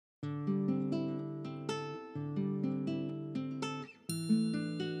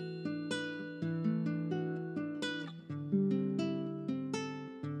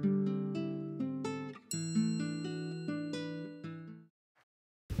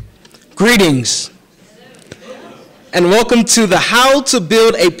Greetings, and welcome to the How to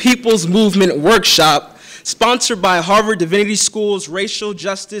Build a People's Movement workshop, sponsored by Harvard Divinity School's Racial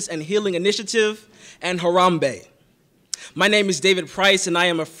Justice and Healing Initiative and Harambe. My name is David Price, and I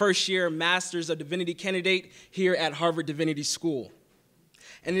am a first-year Master's of Divinity candidate here at Harvard Divinity School.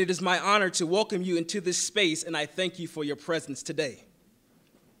 And it is my honor to welcome you into this space, and I thank you for your presence today.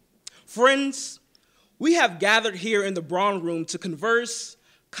 Friends, we have gathered here in the Braun Room to converse,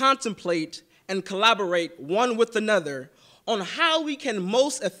 contemplate, and collaborate one with another on how we can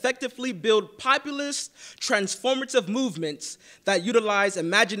most effectively build populist, transformative movements that utilize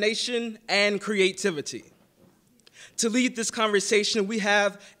imagination and creativity. To lead this conversation, we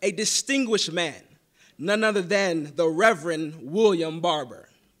have a distinguished man, none other than the Reverend William Barber.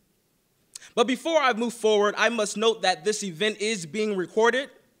 But before I move forward, I must note that this event is being recorded,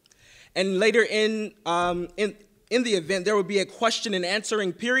 and later in the event, there will be a question and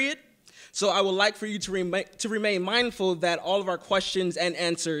answering period. So I would like for you to remain mindful that all of our questions and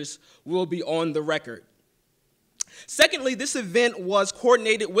answers will be on the record. Secondly, this event was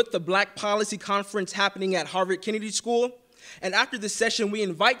coordinated with the Black Policy Conference happening at Harvard Kennedy School. And after this session, we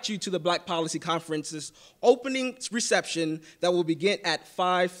invite you to the Black Policy Conference's opening reception that will begin at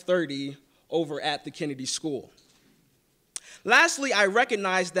 5:30 over at the Kennedy School. Lastly, I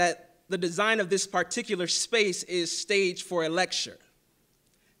recognize that the design of this particular space is staged for a lecture.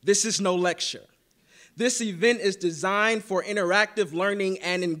 This is no lecture. This event is designed for interactive learning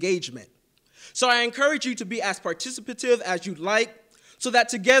and engagement. So I encourage you to be as participative as you'd like so that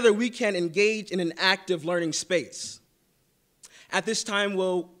together we can engage in an active learning space. At this time,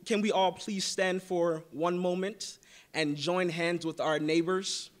 can we all please stand for one moment and join hands with our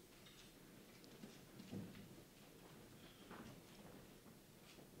neighbors?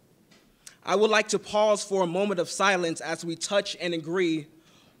 I would like to pause for a moment of silence as we touch and agree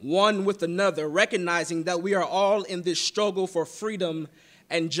one with another, recognizing that we are all in this struggle for freedom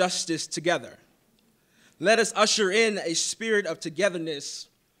and justice together. Let us usher in a spirit of togetherness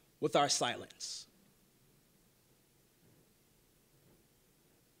with our silence.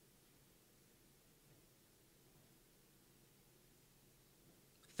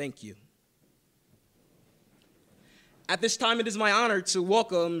 Thank you. At this time, it is my honor to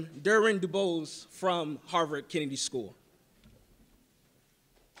welcome Reverend Dr. from Harvard Kennedy School.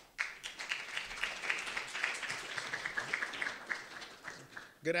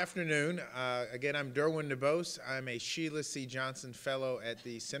 Good afternoon. Again, I'm Derwin DeBose. I'm a Sheila C. Johnson Fellow at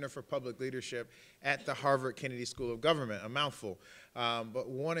the Center for Public Leadership at the Harvard Kennedy School of Government, a mouthful. But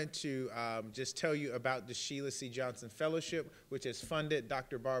wanted to just tell you about the Sheila C. Johnson Fellowship, which has funded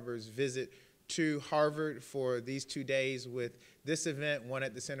Dr. Barber's visit to Harvard for these 2 days with this event, one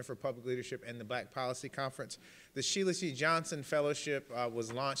at the Center for Public Leadership and the Black Policy Conference. The Sheila C. Johnson Fellowship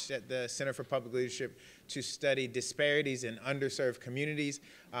was launched at the Center for Public Leadership to study disparities in underserved communities.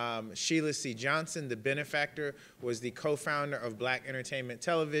 Sheila C. Johnson, the benefactor, was the co-founder of Black Entertainment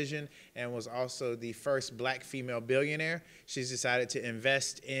Television and was also the first Black female billionaire. She's decided to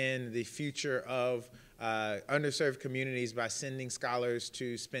invest in the future of underserved communities by sending scholars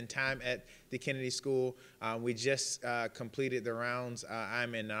to spend time at the Kennedy School. We just completed the rounds.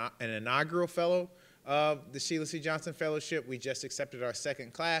 I'm an inaugural fellow of the Sheila C. Johnson Fellowship. We just accepted our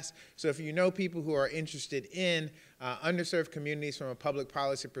second class. So if you know people who are interested in underserved communities from a public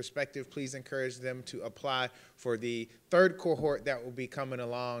policy perspective, please encourage them to apply for the third cohort that will be coming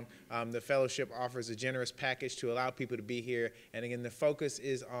along. The fellowship offers a generous package to allow people to be here. And again, the focus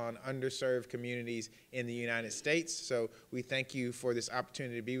is on underserved communities in the United States. So we thank you for this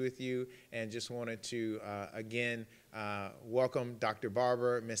opportunity to be with you, and just wanted to, again, welcome Dr.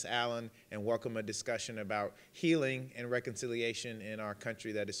 Barber, Ms. Allen, and welcome a discussion about healing and reconciliation in our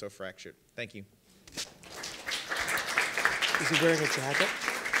country that is so fractured. Thank you. Is he wearing a jacket?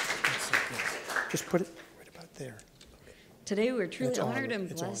 Just put it right about there. Today we're truly honored and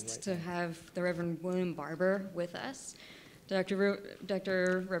blessed to have the Reverend William Barber with us. Dr.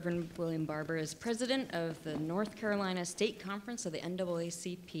 Reverend William Barber is president of the North Carolina State Conference of the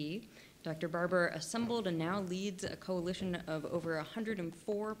NAACP. Dr. Barber assembled and now leads a coalition of over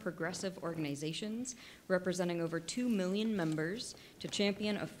 104 progressive organizations representing over 2 million members to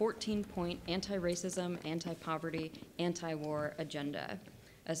champion a 14-point anti-racism, anti-poverty, anti-war agenda.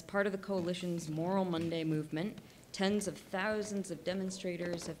 As part of the coalition's Moral Monday movement, tens of thousands of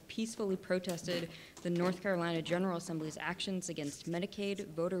demonstrators have peacefully protested the North Carolina General Assembly's actions against Medicaid,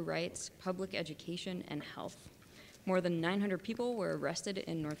 voter rights, public education, and health. More than 900 people were arrested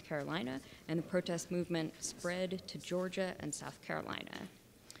in North Carolina, and the protest movement spread to Georgia and South Carolina.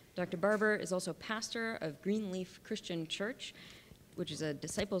 Dr. Barber is also pastor of Greenleaf Christian Church which is a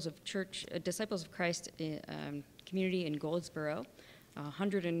Disciples of Christ community in Goldsboro, a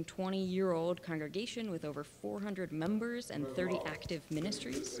 120-year-old congregation with over 400 members and 30 active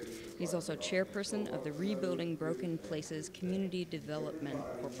ministries. He's also chairperson of the Rebuilding Broken Places Community Development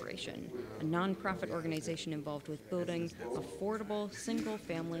Corporation, a nonprofit organization involved with building affordable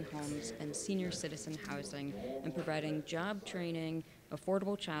single-family homes and senior citizen housing and providing job training,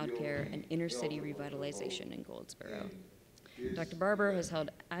 affordable childcare, and inner-city revitalization in Goldsboro. Dr. Barber has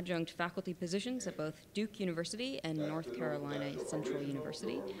held adjunct faculty positions at both Duke University and North Carolina Central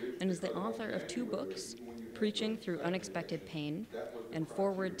University, and is the author of 2 books, Preaching Through Unexpected Pain and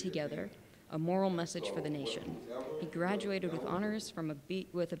Forward Together, A Moral Message for the Nation. He graduated with honors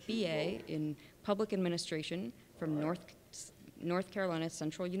with a BA in Public Administration from North Carolina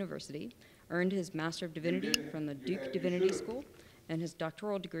Central University, earned his Master of Divinity from the Duke Divinity School, and his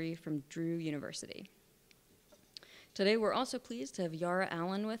doctoral degree from Drew University. Today, we're also pleased to have Yara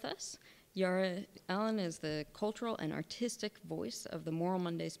Allen with us. Yara Allen is the cultural and artistic voice of the Moral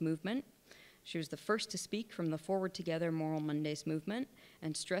Mondays movement. She was the first to speak from the Forward Together Moral Mondays movement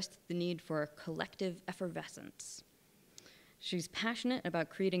and stressed the need for a collective effervescence. She's passionate about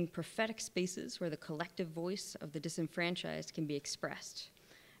creating prophetic spaces where the collective voice of the disenfranchised can be expressed.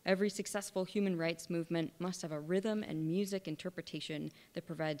 Every successful human rights movement must have a rhythm and music interpretation that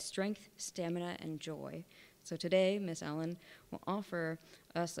provides strength, stamina, and joy. So today, Ms. Allen will offer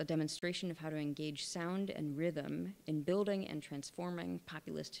us a demonstration of how to engage sound and rhythm in building and transforming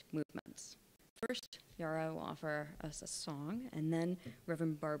populist movements. First, Yara will offer us a song, and then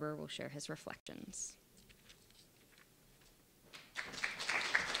Reverend Barber will share his reflections.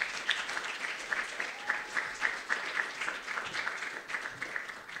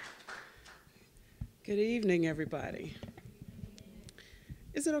 Good evening, everybody.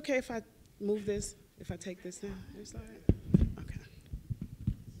 Is it okay if I move this? If I take this now? It's all right? Okay.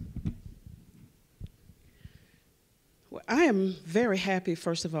 Well, I am very happy,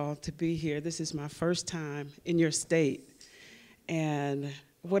 first of all, to be here. This is my first time in your state. And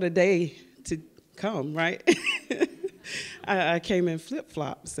what a day to come, right? I came in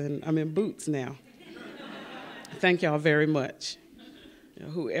flip-flops, and I'm in boots now. Thank y'all very much. You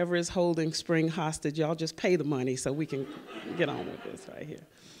know, whoever is holding spring hostage, y'all just pay the money so we can get on with this right here.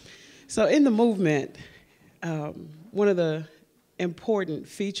 So in the movement, one of the important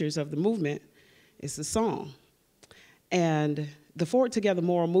features of the movement is the song. And the Forward Together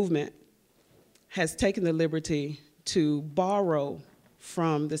Moral Movement has taken the liberty to borrow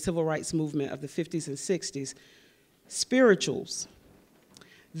from the civil rights movement of the 50s and 60s spirituals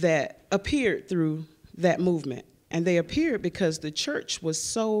that appeared through that movement. And they appeared because the church was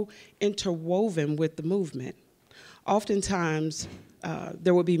so interwoven with the movement. Oftentimes,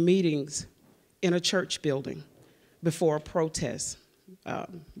 there would be meetings in a church building before a protest.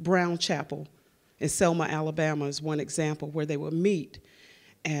 Brown Chapel in Selma, Alabama is one example where they would meet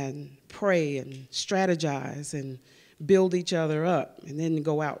and pray and strategize and build each other up and then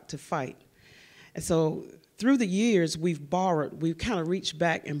go out to fight. And so through the years, we've kind of reached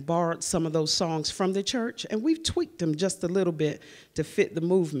back and borrowed some of those songs from the church, and we've tweaked them just a little bit to fit the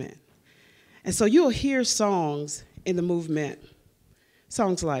movement. And so you'll hear songs in the movement,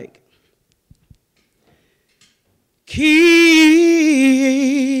 songs like, keep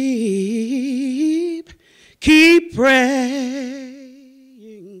praying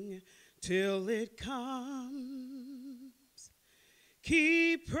till it comes.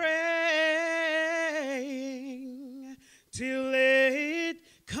 Keep praying till it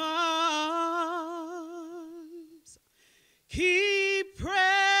comes. Keep praying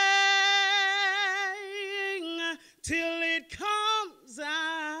till it comes.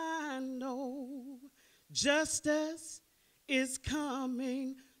 I know justice is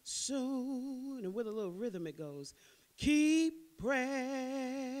coming soon. And with a little rhythm it goes, keep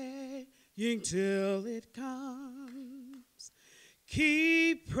praying till it comes.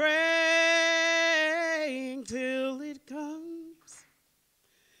 Keep praying till it comes.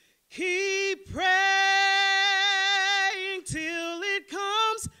 Keep praying till it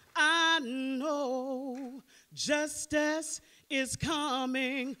comes. I know justice is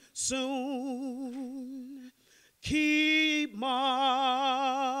coming soon. Keep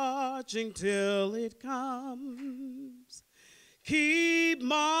marching till it comes. Keep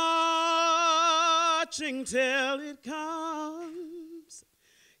marching till it comes.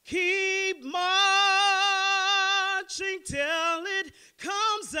 Keep marching till it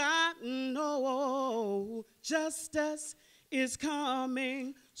comes. I know justice is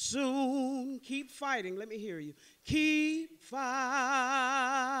coming soon. Keep fighting. Let me hear you. Keep fighting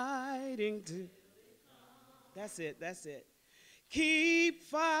till. That's it. That's it. Keep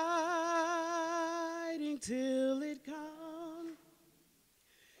fighting till it comes.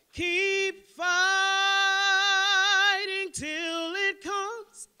 Keep fighting till it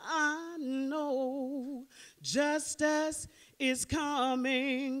comes. I know justice is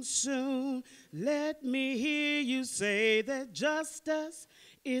coming soon. Let me hear you say that justice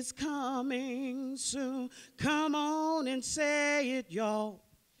is coming soon. Come on and say it, y'all.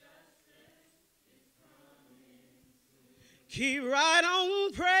 Keep right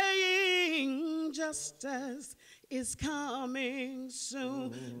on praying, justice is coming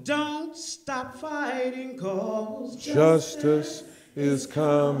soon. Don't stop fighting, 'cause Justice is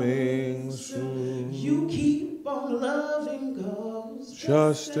coming soon. You keep on loving, 'cause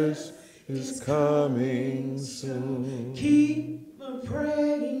Justice is coming soon. keep on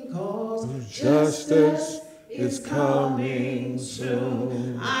praying, 'cause Justice is coming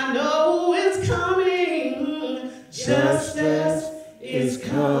soon. I know it's coming. Justice is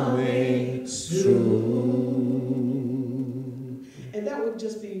coming soon. And that would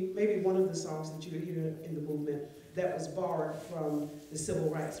just be maybe one of the songs that you would hear in the movement that was borrowed from the civil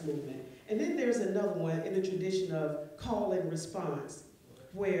rights movement. And then there's another one in the tradition of call and response,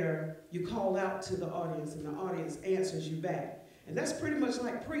 where you call out to the audience and the audience answers you back. And that's pretty much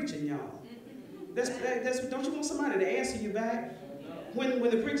like preaching, y'all. That's don't you want somebody to answer you back? When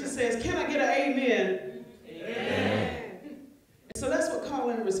the preacher says, "Can I get an amen?" Amen. So that's what call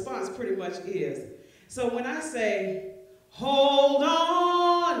and response pretty much is. So when I say, hold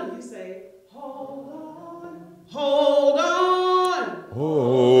on, you say, hold on, hold on.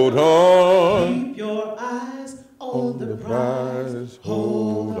 Hold on. Keep your eyes on the prize.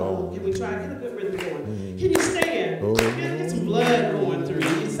 Hold on. Can we try to get a good rhythm going? Can you stand? Get some blood going through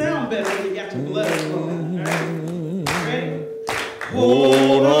you. You sound better when you got your blood flowing. All right? Ready?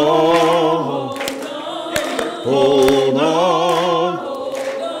 Hold on. Hold on.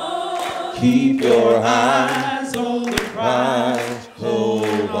 Keep your eyes on the prize.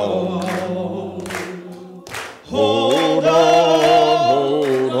 Hold on. Hold on.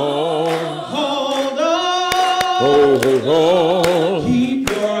 Hold on. Hold on. Hold on. Keep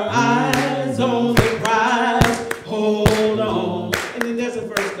your eyes on the prize. Hold on. And then there's a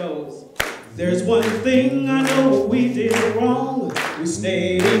verse goes. There's one thing I know we did wrong. We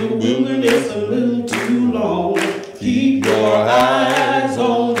stayed in the wilderness a little too long. Keep your eyes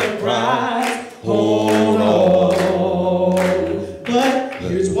on the prize. Hold on. But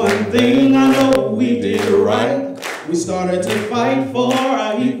here's one thing I know we did right. We started to fight for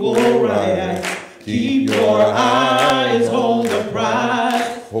our equal right. Keep your eyes on the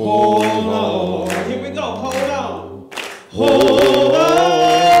prize. Hold on. Here we go. Hold on. Hold on.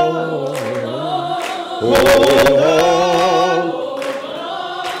 Hold on.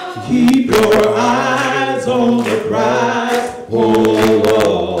 Keep your eyes on the prize. Hold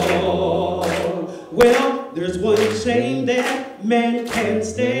on. Well, there's one chain that man can't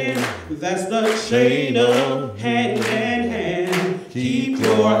stand. That's the chain of hand in hand. Keep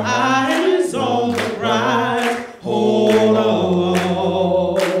your eyes on the prize. Hold on.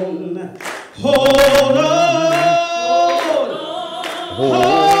 Hold on.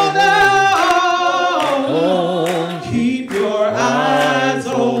 Hold on. Keep your eyes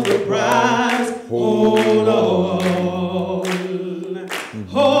on the prize. Hold on.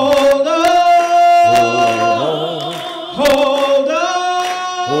 Hold on. Hold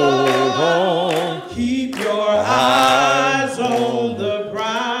on. Keep your eyes on the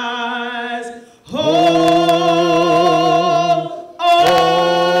prize. Hold on.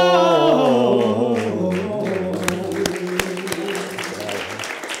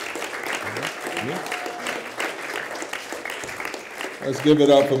 Let's give it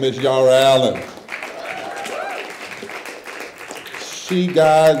up for Miss Yara Allen. She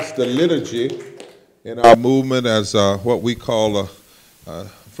guides the liturgy in our movement as what we call a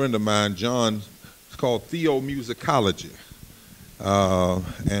friend of mine, John, it's called theomusicology.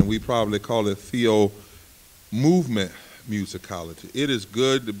 And we probably call it theo-movement musicology. It is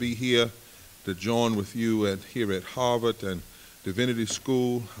good to be here to join with you here at Harvard and Divinity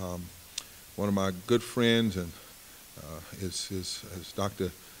School. One of my good friends and is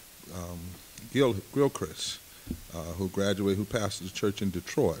Dr. Gilchrist, who graduated, who pastors the church in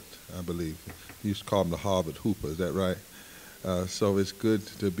Detroit, I believe. He used to call him the Harvard Hooper, is that right? So it's good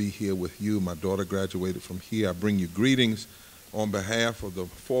to be here with you. My daughter graduated from here. I bring you greetings on behalf of the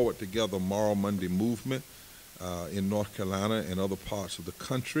Forward Together Moral Monday movement in North Carolina and other parts of the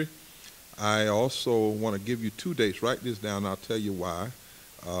country. I also want to give you 2 dates. Write this down, I'll tell you why.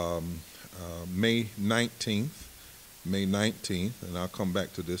 May 19th, and I'll come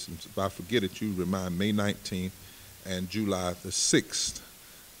back to this. If I forget it, you remind May 19th and July the 6th,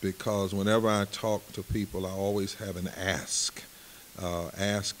 because whenever I talk to people, I always have an ask.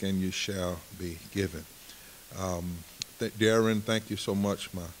 Ask and you shall be given. Darren, thank you so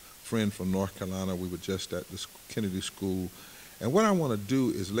much, my friend from North Carolina. We were just at the Kennedy School. And what I want to do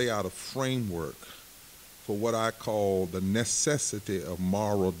is lay out a framework for what I call the necessity of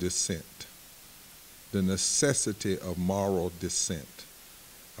moral dissent. The necessity of moral dissent.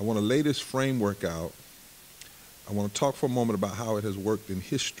 I want to lay this framework out. I want to talk for a moment about how it has worked in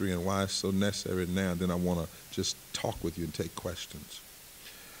history and why it's so necessary now, and then I want to just talk with you and take questions.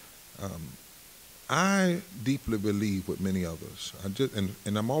 I deeply believe with many others,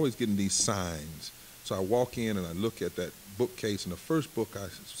 and I'm always getting these signs. So I walk in and I look at that bookcase, and the first book I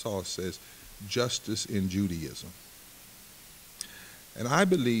saw says, Justice in Judaism. And I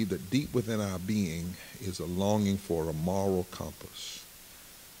believe that deep within our being is a longing for a moral compass.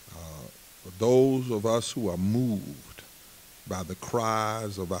 For those of us who are moved by the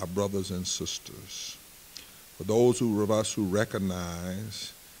cries of our brothers and sisters, for those of us who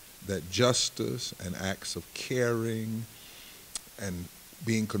recognize that justice and acts of caring and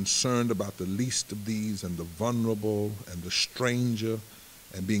being concerned about the least of these and the vulnerable and the stranger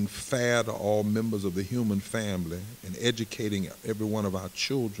and being fair to all members of the human family and educating every one of our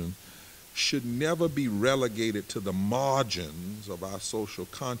children should never be relegated to the margins of our social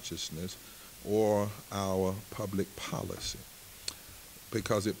consciousness or our public policy,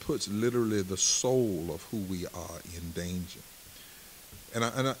 because it puts literally the soul of who we are in danger.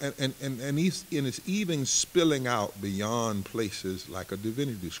 And it's even spilling out beyond places like a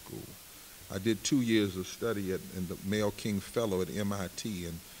divinity school. I did 2 years of study in the Mayo King Fellow at MIT,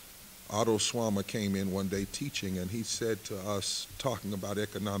 and Otto Schwammer came in one day teaching, and he said to us, talking about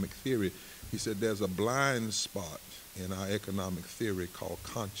economic theory, he said, there's a blind spot in our economic theory called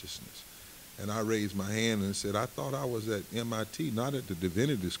consciousness. And I raised my hand and said, I thought I was at MIT, not at the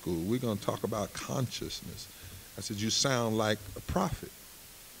divinity school. We're going to talk about consciousness. I said, you sound like a prophet.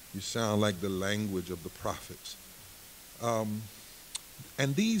 You sound like the language of the prophets.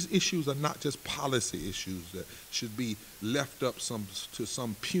 And these issues are not just policy issues that should be left up to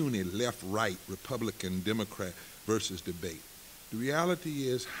some puny left-right, Republican, Democrat versus debate. The reality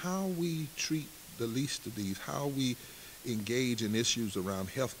is how we treat the least of these, how we engage in issues around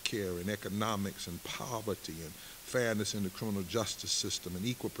health care and economics and poverty and fairness in the criminal justice system and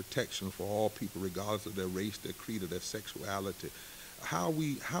equal protection for all people regardless of their race, their creed, or their sexuality. How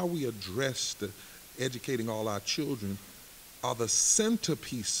we address educating all our children are the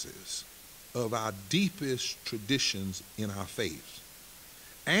centerpieces of our deepest traditions in our faiths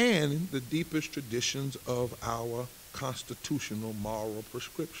and the deepest traditions of our constitutional moral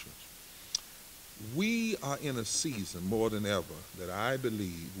prescriptions. We are in a season more than ever that I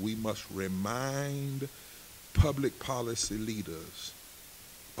believe we must remind public policy leaders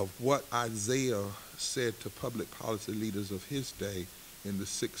of what Isaiah said to public policy leaders of his day in the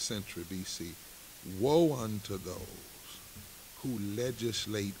 6th century BC. Woe unto those who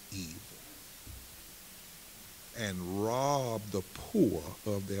legislate evil and rob the poor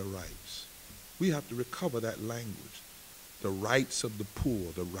of their rights. We have to recover that language. The rights of the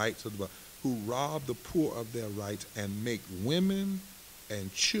poor, the rights of the who rob the poor of their rights and make women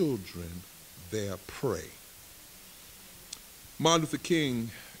and children their prey. Martin Luther King,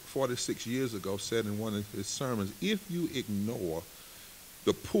 46 years ago, said in one of his sermons, if you ignore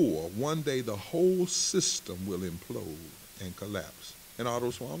the poor, one day the whole system will implode and collapse. And Otto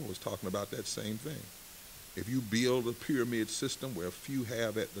Schwammer was talking about that same thing. If you build a pyramid system where a few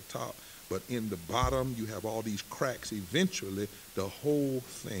have at the top, but in the bottom you have all these cracks, eventually the whole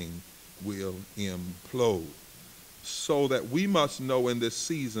thing will implode. So that we must know in this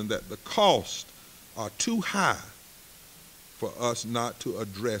season that the costs are too high for us not to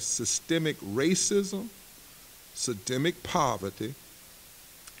address systemic racism, systemic poverty,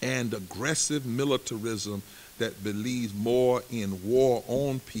 and aggressive militarism that believes more in war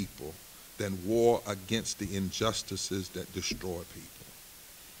on people than war against the injustices that destroy people.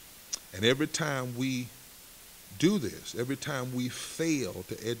 And every time we do this, every time we fail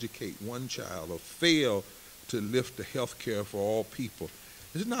to educate one child or fail to lift the health care for all people,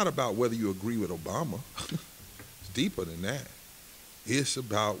 it's not about whether you agree with Obama. It's deeper than that. It's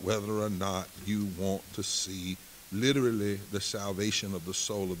about whether or not you want to see literally the salvation of the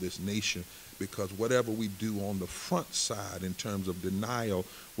soul of this nation, because whatever we do on the front side in terms of denial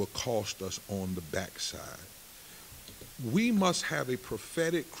will cost us on the backside. We must have a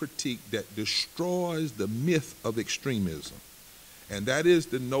prophetic critique that destroys the myth of extremism. And that is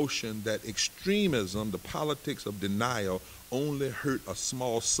the notion that extremism, the politics of denial, only hurt a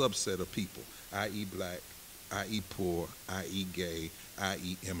small subset of people, i.e. black, i.e. poor, i.e. gay,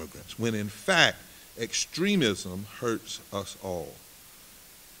 i.e. immigrants, when in fact extremism hurts us all.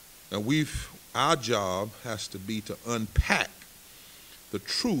 And our job has to be to unpack the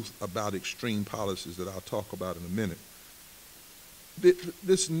truth about extreme policies that I'll talk about in a minute.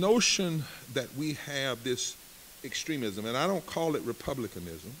 This notion that we have this extremism, and I don't call it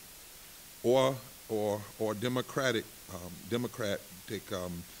republicanism or democratic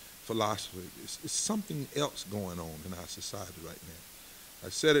philosophy. It's something else going on in our society right now. I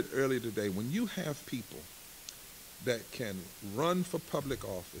said it earlier today. When you have people that can run for public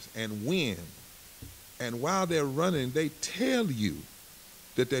office and win, and while they're running, they tell you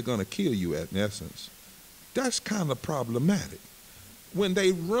that they're going to kill you, in essence, that's kind of problematic. When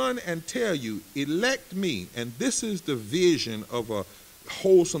they run and tell you, elect me, and this is the vision of a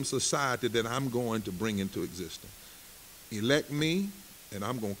wholesome society that I'm going to bring into existence. Elect me, and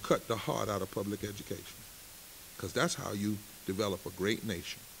I'm going to cut the heart out of public education, because that's how you develop a great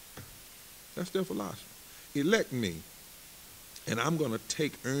nation. That's their philosophy. Elect me, and I'm going to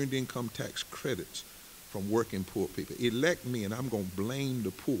take earned income tax credits from working poor people. Elect me, and I'm going to blame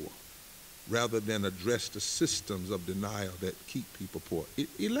the poor rather than address the systems of denial that keep people poor.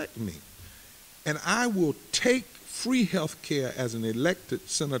 Elect me, and I will take free health care as an elected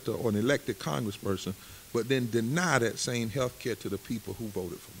senator or an elected congressperson, but then deny that same health care to the people who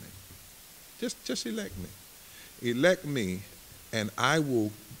voted for me. Just elect me. Elect me, and I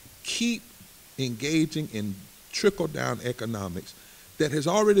will keep engaging in trickle-down economics that has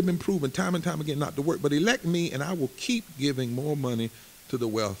already been proven time and time again not to work. But elect me, and I will keep giving more money to the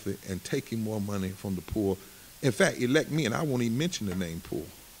wealthy and taking more money from the poor. In fact, elect me, and I won't even mention the name poor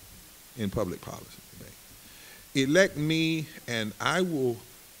in public policy today. Elect me, and I will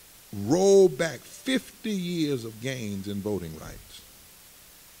roll back 50 years of gains in voting rights.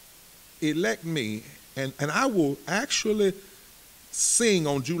 Elect me, and I will actually sing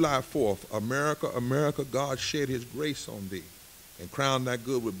on July 4th, America, America, God shed his grace on thee and crown thy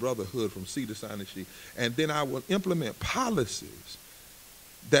good with brotherhood from sea to shining sea. And then I will implement policies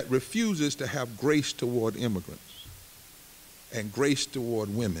that refuses to have grace toward immigrants and grace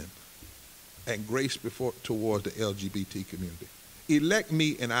toward women and grace toward the LGBT community. Elect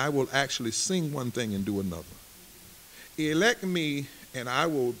me, and I will actually sing one thing and do another. Elect me, and I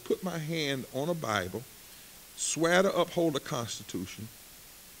will put my hand on a Bible, swear to uphold the Constitution,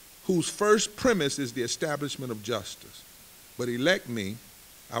 whose first premise is the establishment of justice. But elect me,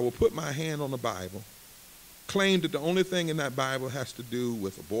 I will put my hand on the Bible, claim that the only thing in that Bible has to do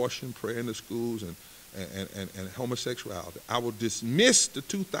with abortion, prayer in the schools, and homosexuality. I will dismiss the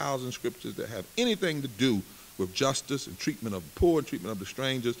 2,000 scriptures that have anything to do with justice and treatment of the poor and treatment of the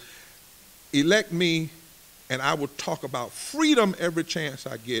strangers. Elect me, and I will talk about freedom every chance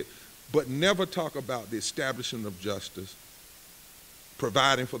I get, but never talk about the establishment of justice,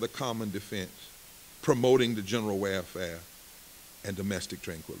 providing for the common defense, promoting the general welfare, and domestic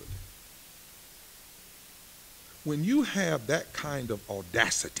tranquility. When you have that kind of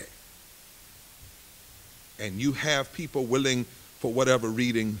audacity, and you have people willing, for whatever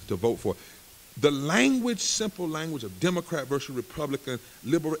reading, to vote for, the language, simple language of Democrat versus Republican,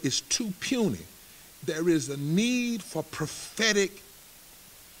 liberal, is too puny. There is a need for prophetic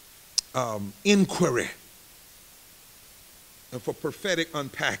inquiry and for prophetic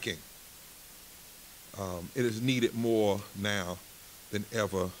unpacking. It is needed more now than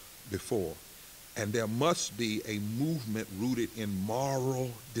ever before. And there must be a movement rooted in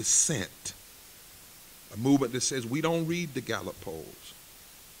moral dissent. A movement that says we don't read the Gallup polls.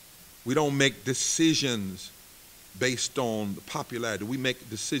 We don't make decisions based on the popularity. We make a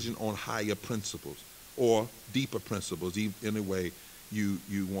decision on higher principles or deeper principles, any way you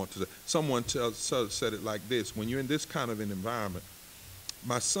want to say. Someone said it like this: when you're in this kind of an environment,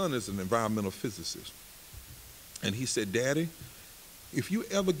 my son is an environmental physicist, and he said, Daddy, if you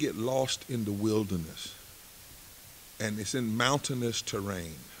ever get lost in the wilderness and it's in mountainous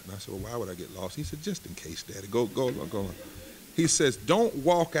terrain, and I said, well, why would I get lost? He said, just in case, Daddy, go on. He says, don't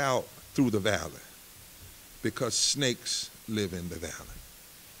walk out through the valley because snakes live in the valley.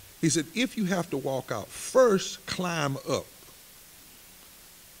 He said, if you have to walk out, first climb up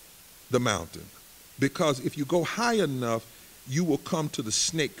the mountain, because if you go high enough, you will come to the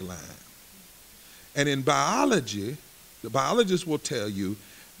snake line. And in biology, the biologists will tell you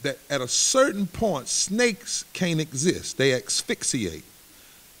that at a certain point, snakes can't exist. They asphyxiate.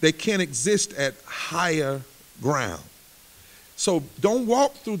 They can't exist at higher ground. So don't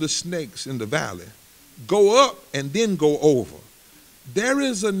walk through the snakes in the valley. Go up and then go over. There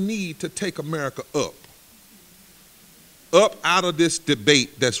is a need to take America up. up out of this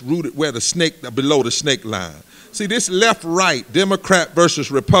debate that's rooted where the snake, below the snake line. See, this left-right, Democrat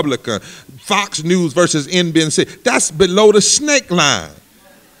versus Republican, Fox News versus NBC, that's below the snake line.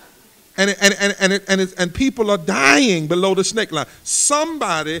 And people are dying below the snake line.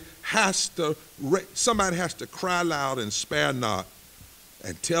 Somebody has to cry loud and spare not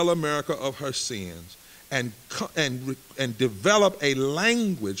and tell America of her sins and develop a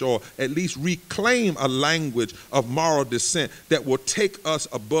language, or at least reclaim a language of moral dissent that will take us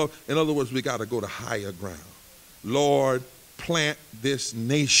above. In other words, we got to go to higher ground. Lord, plant this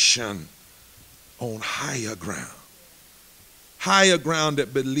nation on higher ground. Higher ground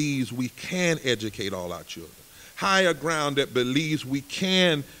that believes we can educate all our children. Higher ground that believes we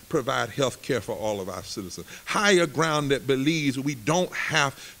can provide health care for all of our citizens. Higher ground that believes we don't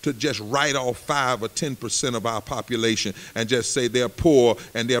have to just write off 5 or 10% of our population and just say they're poor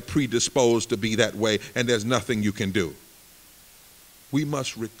and they're predisposed to be that way and there's nothing you can do. We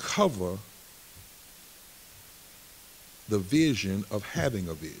must recover the vision of having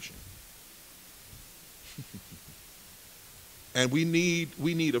a vision. And we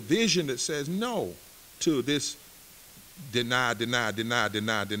need a vision that says no to this deny.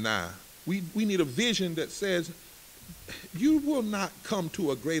 We need a vision that says you will not come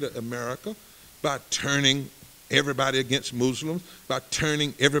to a greater America by turning everybody against Muslims, by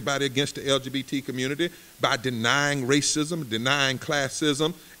turning everybody against the LGBT community, by denying racism, denying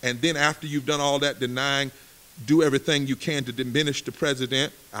classism, and then after you've done all that denying, do everything you can to diminish the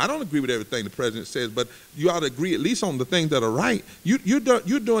president. I don't agree with everything the president says, but you ought to agree at least on the things that are right. You're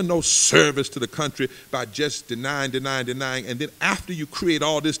doing no service to the country by just denying, and then after you create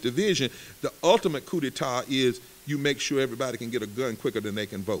all this division, the ultimate coup d'etat is you make sure everybody can get a gun quicker than they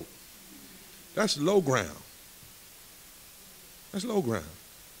can vote. That's low ground. That's low ground.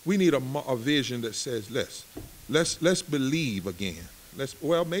 We need a vision that says let's believe again.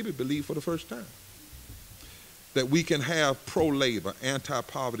 Maybe believe for the first time. That we can have pro-labor,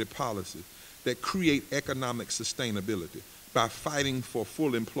 anti-poverty policies that create economic sustainability by fighting for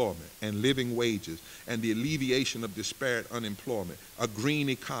full employment and living wages and the alleviation of disparate unemployment, a green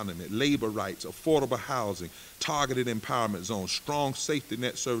economy, labor rights, affordable housing, targeted empowerment zones, strong safety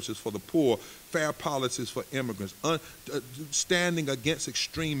net services for the poor, fair policies for immigrants, standing against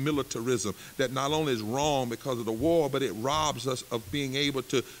extreme militarism that not only is wrong because of the war, but it robs us of being able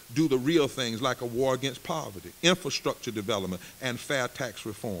to do the real things like a war against poverty, infrastructure development, and fair tax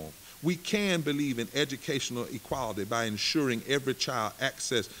reform. We can believe in educational equality by ensuring every child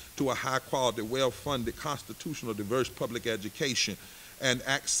access to a high-quality, well-funded, constitutional, diverse public education and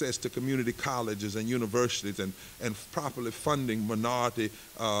access to community colleges and universities and properly funding minority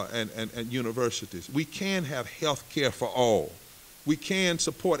and universities. We can have health care for all. We can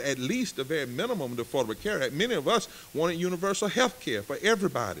support at least the very minimum of the Affordable Care Act. Many of us wanted universal health care for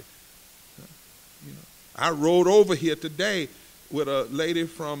everybody. You know, I rode over here today with a lady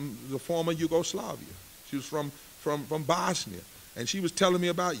from the former Yugoslavia. She was from Bosnia, and she was telling me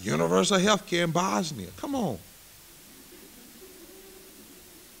about universal health care in Bosnia. Come on.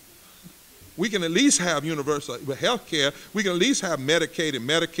 We can at least have universal health care. We can at least have Medicaid and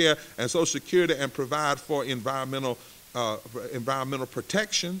Medicare and Social Security and provide for environmental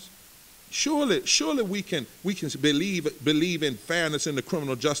protections. Surely we can believe in fairness in the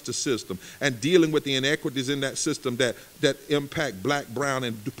criminal justice system and dealing with the inequities in that system that impact black, brown,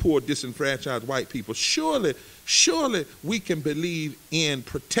 and poor disenfranchised white people. Surely we can believe in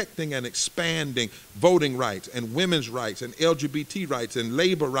protecting and expanding voting rights and women's rights and LGBT rights and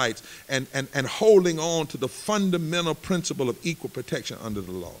labor rights and holding on to the fundamental principle of equal protection under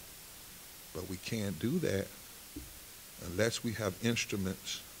the law. But we can't do that unless we have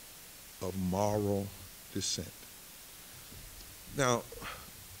instruments of moral dissent. Now,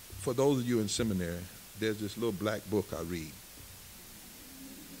 for those of you in seminary, there's this little black book I read.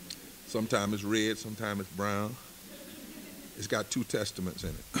 Sometimes it's red, sometimes it's brown. It's got 2 testaments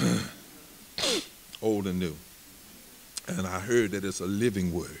in it, old and new. And I heard that it's a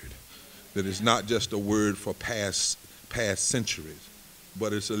living word, that it's not just a word for past centuries,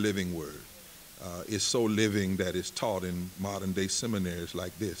 but it's a living word. It's so living that it's taught in modern day seminaries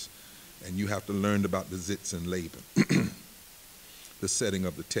like this. And you have to learn about the Sitz and Laban, the setting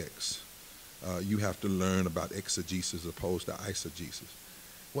of the text. You have to learn about exegesis as opposed to eisegesis.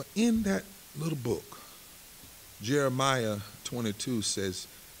 Well, in that little book, Jeremiah 22 says,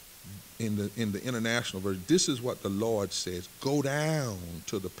 in the international version, this is what the Lord says: go down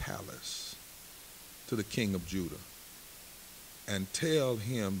to the palace, to the king of Judah, and tell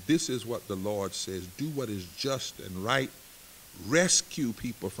him, this is what the Lord says: do what is just and right, rescue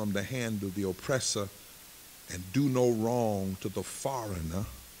people from the hand of the oppressor, and do no wrong to the foreigner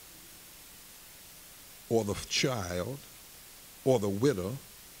or the child or the widow,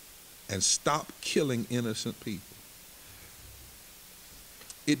 and stop killing innocent people.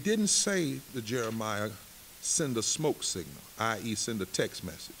 It didn't say to Jeremiah, send a smoke signal, i.e. send a text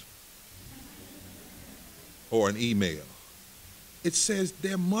message or an email. It says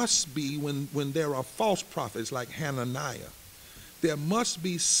there must be, when there are false prophets like Hananiah, there must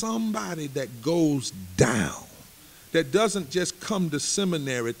be somebody that goes down, that doesn't just come to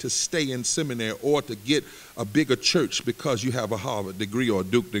seminary to stay in seminary or to get a bigger church because you have a Harvard degree or a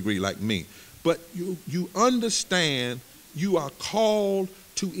Duke degree like me. But you understand you are called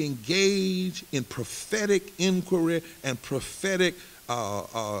to engage in prophetic inquiry and prophetic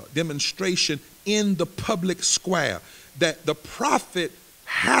demonstration in the public square, that the prophet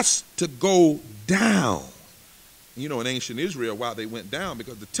has to go down. You know, in ancient Israel, why they went down?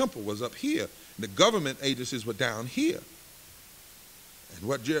 Because the temple was up here. The government agencies were down here. And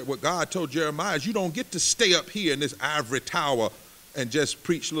what God told Jeremiah is, you don't get to stay up here in this ivory tower and just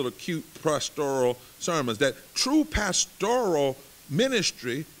preach little cute pastoral sermons. That true pastoral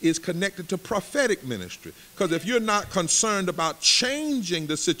ministry is connected to prophetic ministry. Because if you're not concerned about changing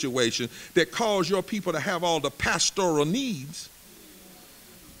the situation that caused your people to have all the pastoral needs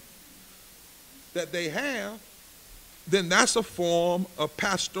that they have, then that's a form of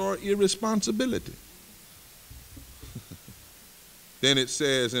pastoral irresponsibility. Then it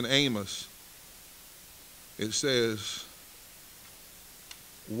says in Amos, it says,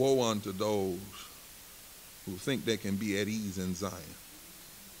 woe unto those who think they can be at ease in Zion.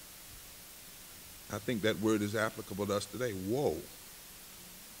 I think that word is applicable to us today. Woe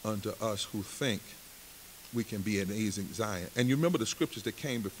unto us who think we can be at ease in Zion. And you remember the scriptures that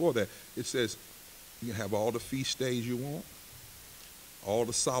came before that. It says, you can have all the feast days you want, all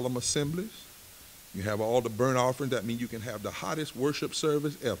the solemn assemblies. You have all the burnt offerings. That means you can have the hottest worship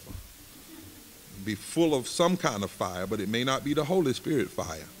service ever. Be full of some kind of fire, but it may not be the Holy Spirit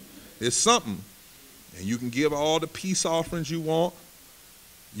fire. It's something. And you can give all the peace offerings you want,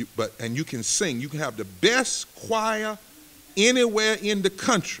 and you can sing. You can have the best choir anywhere in the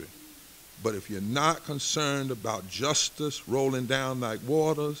country. But if you're not concerned about justice rolling down like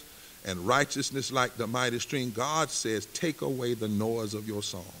waters, and righteousness like the mighty stream, God says, take away the noise of your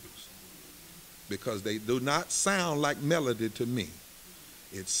songs, because they do not sound like melody to me.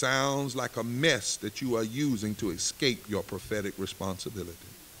 It sounds like a mess that you are using to escape your prophetic responsibility.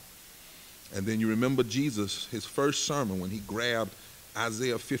 And then you remember Jesus, his first sermon, when he grabbed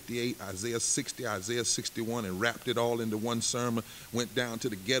Isaiah 58, Isaiah 60, Isaiah 61, and wrapped it all into one sermon, went down to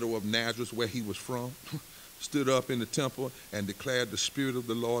the ghetto of Nazareth where he was from, stood up in the temple and declared, the Spirit of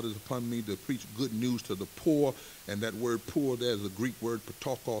the Lord is upon me to preach good news to the poor. And that word poor there is a Greek word,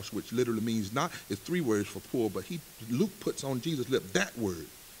 patokos, which literally means not, it's three words for poor, but Luke puts on Jesus' lip that word.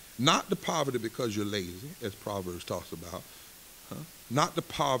 Not the poverty because you're lazy, as Proverbs talks about. Not the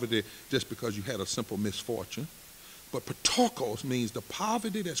poverty just because you had a simple misfortune. But patokos means the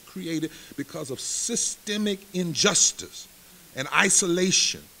poverty that's created because of systemic injustice and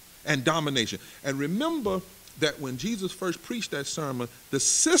isolation and domination. And remember that when Jesus first preached that sermon, the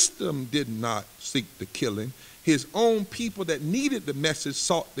system did not seek the killing. His own people that needed the message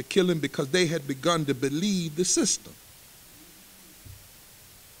sought the killing because they had begun to believe the system.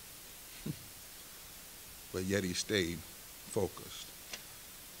 But yet he stayed focused.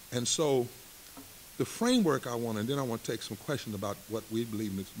 And so the framework I want, and then I want to take some questions about what we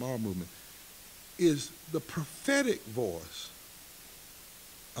believe in the tomorrow movement, is the prophetic voice.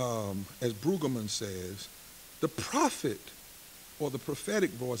 As Brueggemann says, the prophet or the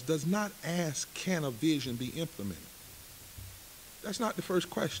prophetic voice does not ask, can a vision be implemented? That's not the first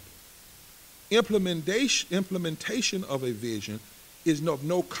question. Implementation of a vision is of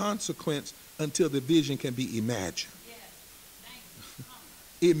no consequence until the vision can be imagined.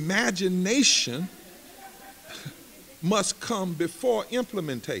 Imagination must come before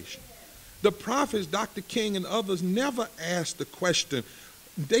implementation. The prophets, Dr. King and others, never asked the question.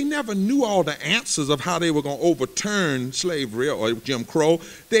 They never knew all the answers of how they were going to overturn slavery or Jim Crow.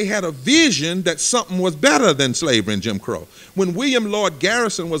 They had a vision that something was better than slavery and Jim Crow. When William Lloyd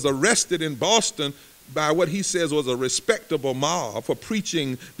Garrison was arrested in Boston by what he says was a respectable mob for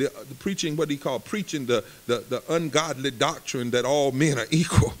preaching what he called preaching the ungodly doctrine that all men are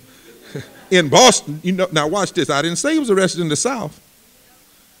equal in Boston. You know, now watch this. I didn't say he was arrested in the South.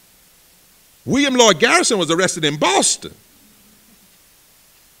 William Lloyd Garrison was arrested in Boston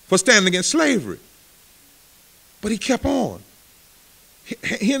for standing against slavery. But he kept on.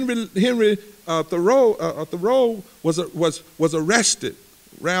 Henry Thoreau was arrested.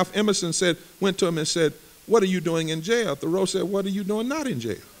 Ralph Emerson went to him and said, what are you doing in jail? Thoreau said, what are you doing not in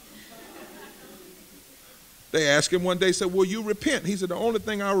jail? They asked him one day, said, will you repent? He said, the only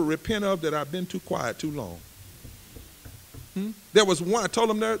thing I will repent of that I've been too quiet too long. There was one, I told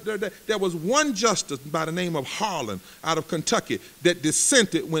him there was one justice by the name of Harlan out of Kentucky that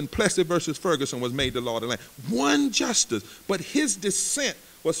dissented when Plessy versus Ferguson was made the law of the land. One justice, but his dissent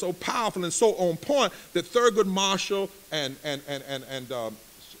was so powerful and so on point that Thurgood Marshall and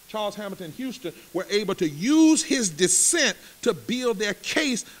Charles Hamilton Houston were able to use his dissent to build their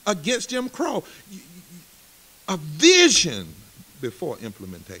case against Jim Crow. A vision before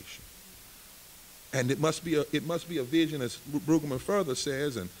implementation. And it must be a vision, as Brueggemann further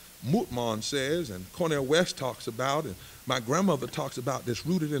says, and Mootman says, and Cornel West talks about, and my grandmother talks about, this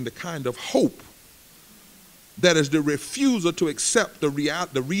rooted in the kind of hope that is the refusal to accept the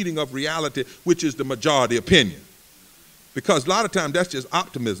reading of reality, which is the majority opinion. Because a lot of times that's just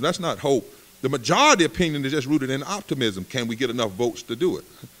optimism. That's not hope. The majority opinion is just rooted in optimism. Can we get enough votes to do it?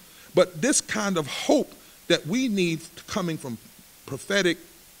 But this kind of hope that we need coming from prophetic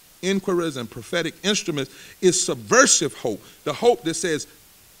inquiries and prophetic instruments is subversive hope. The hope that says,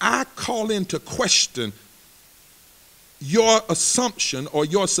 I call into question your assumption or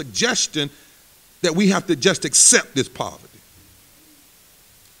your suggestion that we have to just accept this poverty.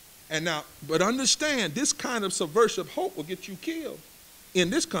 And now, but understand, this kind of subversive hope will get you killed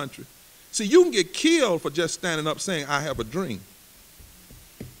in this country. See, you can get killed for just standing up saying, I have a dream,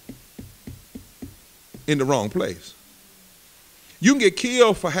 in the wrong place. You can get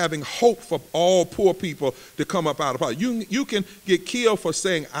killed for having hope for all poor people to come up out of poverty. You can get killed for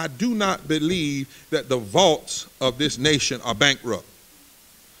saying, I do not believe that the vaults of this nation are bankrupt.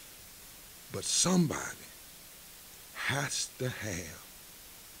 But somebody has to have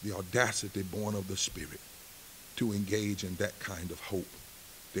the audacity born of the Spirit to engage in that kind of hope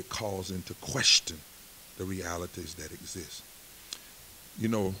that calls into question the realities that exist. You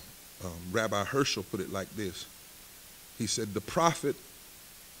know, Rabbi Herschel put it like this. He said, the prophet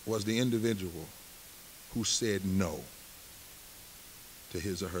was the individual who said no to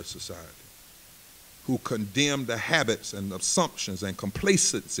his or her society, who condemned the habits and assumptions and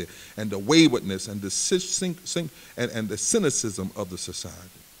complacency and the waywardness and the cynicism of the society.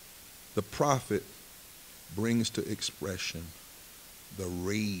 The prophet brings to expression the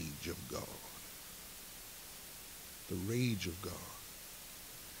rage of God. The rage of God.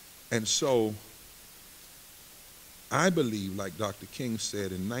 And so, I believe, like Dr. King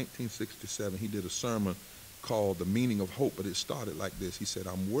said in 1967, he did a sermon called The Meaning of Hope, but it started like this. He said,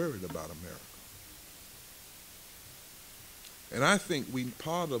 I'm worried about America. And I think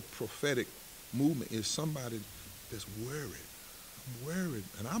part of prophetic movement is somebody that's worried. I'm worried,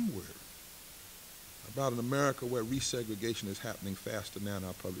 and I'm worried about an America where resegregation is happening faster now in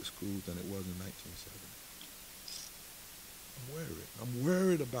our public schools than it was in 1970. I'm worried. I'm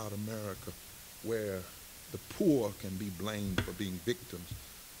worried about America where the poor can be blamed for being victims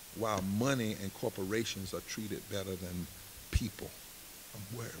while money and corporations are treated better than people.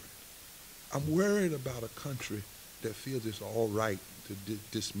 I'm worried. I'm worried about a country that feels it's all right to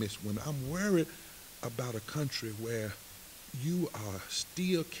dismiss women. I'm worried about a country where you are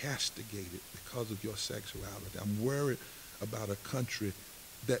still castigated because of your sexuality. I'm worried about a country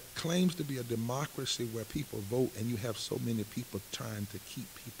that claims to be a democracy where people vote and you have so many people trying to keep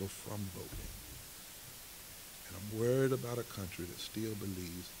people from voting. And I'm worried about a country that still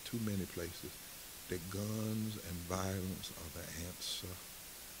believes, too many places, that guns and violence are the answer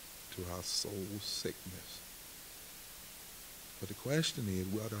to our soul sickness. But the question is,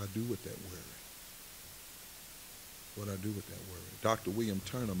 what do I do with that worry? What do I do with that worry? Dr. William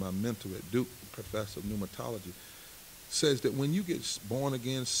Turner, my mentor at Duke, professor of pneumatology, says that when you get born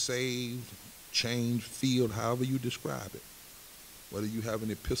again, saved, changed, filled, however you describe it, whether you have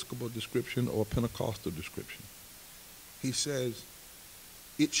an Episcopal description or a Pentecostal description, he says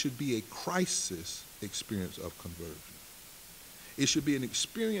it should be a crisis experience of conversion. It should be an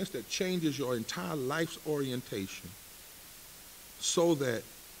experience that changes your entire life's orientation so that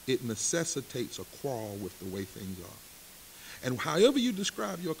it necessitates a quarrel with the way things are. And however you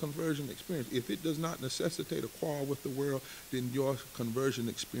describe your conversion experience, if it does not necessitate a quarrel with the world, then your conversion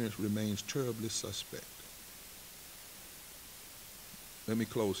experience remains terribly suspect. Let me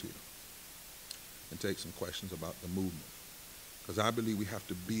close here and take some questions about the movement. Because I believe we have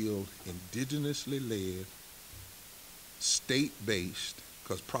to build indigenously led, state-based,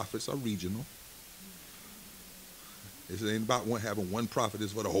 because prophets are regional. It ain't about having one prophet.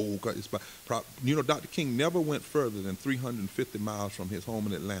 It's for the whole country. You know, Dr. King never went further than 350 miles from his home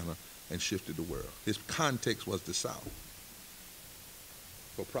in Atlanta and shifted the world. His context was the South.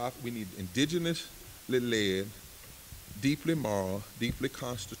 For prophet, we need indigenous led, deeply moral, deeply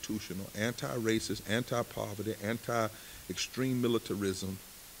constitutional, anti-racist, anti-poverty, anti-extreme militarism,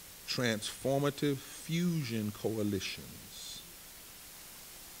 transformative fusion coalitions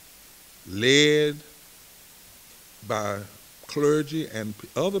led by clergy and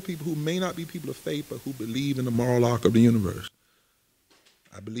other people who may not be people of faith but who believe in the moral arc of the universe.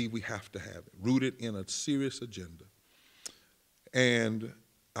 I believe we have to have it, rooted in a serious agenda. And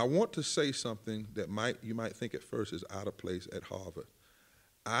I want to say something that you might think at first is out of place at Harvard.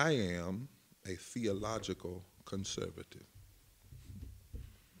 I am a theological conservative.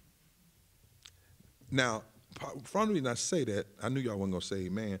 Now, part of the reason I say that, I knew y'all weren't going to say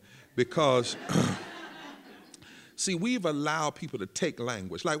amen, because, see, we've allowed people to take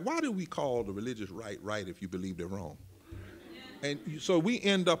language. Like, why do we call the religious right if you believe they're wrong? And so we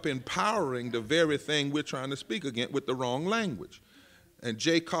end up empowering the very thing we're trying to speak against with the wrong language. And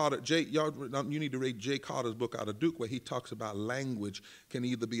Jay Carter, y'all, you need to read Jay Carter's book out of Duke, where he talks about language can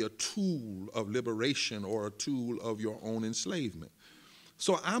either be a tool of liberation or a tool of your own enslavement.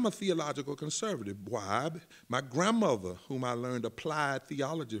 So I'm a theological conservative. Why? My grandmother, whom I learned applied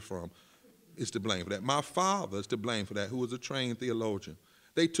theology from, is to blame for that. My father is to blame for that, who was a trained theologian.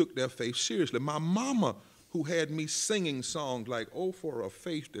 They took their faith seriously. My mama, who had me singing songs like, "Oh, for a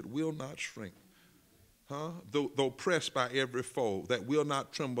faith that will not shrink, though pressed by every foe, that will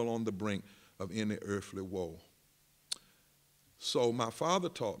not tremble on the brink of any earthly woe." So my father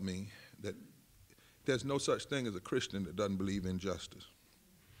taught me that there's no such thing as a Christian that doesn't believe in justice.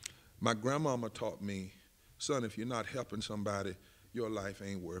 My grandmama taught me, son, if you're not helping somebody, your life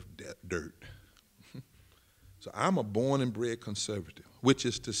ain't worth dirt. So I'm a born and bred conservative, which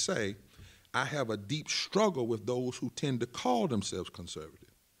is to say, I have a deep struggle with those who tend to call themselves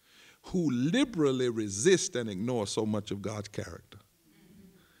conservative, who liberally resist and ignore so much of God's character.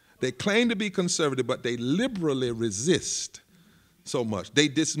 They claim to be conservative, but they liberally resist so much. They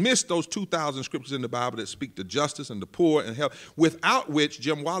dismiss those 2,000 scriptures in the Bible that speak to justice and the poor and health, without which,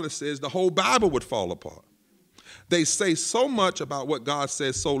 Jim Wallace says, the whole Bible would fall apart. They say so much about what God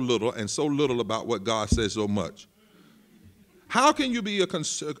says so little, and so little about what God says so much. How can you be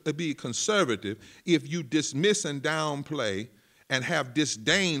conservative if you dismiss and downplay and have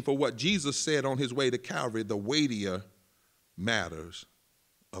disdain for what Jesus said on his way to Calvary, the weightier matters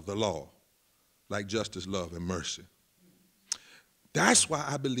of the law, like justice, love, and mercy? That's why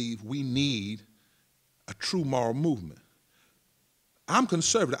I believe we need a true moral movement. I'm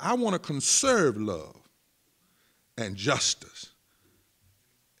conservative. I want to conserve love and justice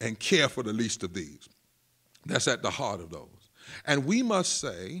and care for the least of these. That's at the heart of those. And we must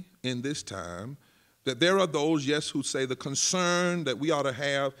say in this time that there are those, yes, who say the concern that we ought to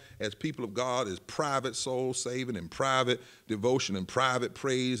have as people of God is private soul saving and private devotion and private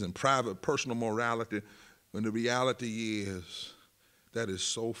praise and private personal morality, when the reality is that is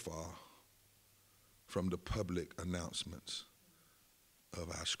so far from the public announcements of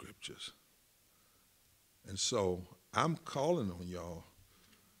our scriptures. And so I'm calling on y'all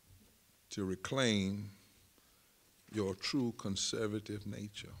to reclaim your true conservative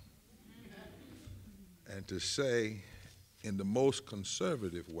nature and to say in the most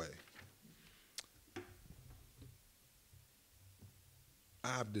conservative way,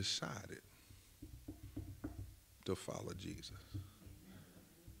 I've decided to follow Jesus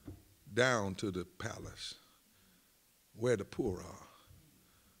down to the palace where the poor are,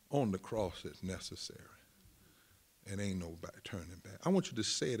 on the cross as necessary, and ain't nobody turning back. I want you to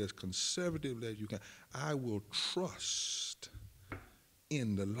say it as conservatively as you can. I will trust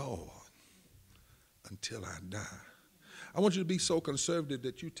in the Lord until I die. I want you to be so conservative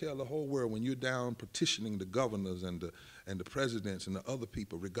that you tell the whole world when you're down petitioning the governors and the presidents and the other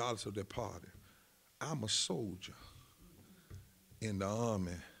people, regardless of their party, I'm a soldier in the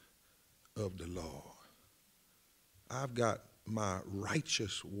army of the Lord. I've got my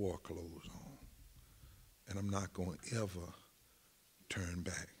righteous war clothes on, and I'm not going to ever turn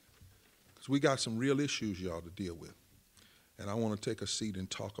back. Because we got some real issues, y'all, to deal with. And I want to take a seat and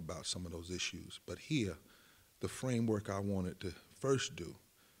talk about some of those issues. But here, the framework I wanted to first do,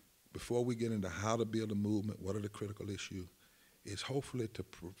 before we get into how to build a movement, what are the critical issues, is hopefully to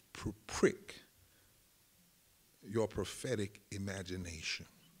prick your prophetic imagination.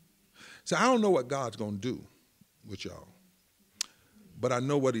 So I don't know what God's going to do with y'all, but I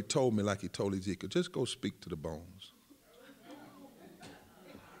know what he told me, like he told Ezekiel. Just go speak to the bones,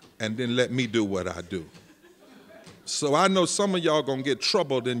 and then let me do what I do. So I know some of y'all going to get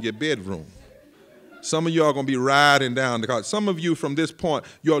troubled in your bedroom. Some of y'all going to be riding down the car. Some of you from this point,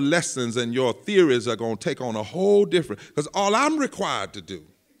 your lessons and your theories are going to take on a whole different, because all I'm required to do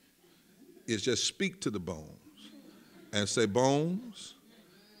is just speak to the bones and say, bones,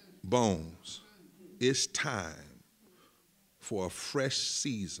 bones, it's time for a fresh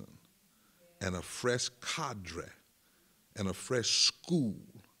season and a fresh cadre and a fresh school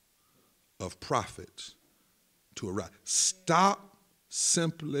of prophets to arise. Stop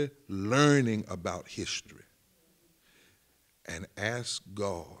simply learning about history and ask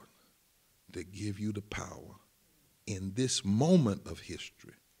God to give you the power in this moment of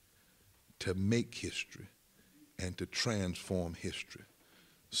history to make history and to transform history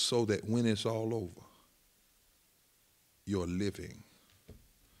so that when it's all over, your living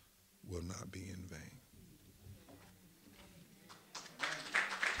will not be in vain.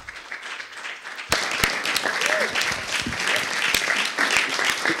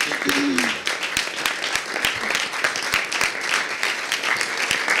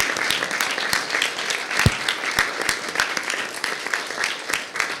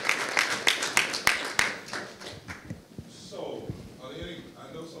 So, are there any,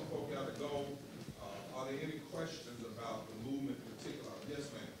 I know some folk got to go. Are there any questions about the movement in particular? Yes,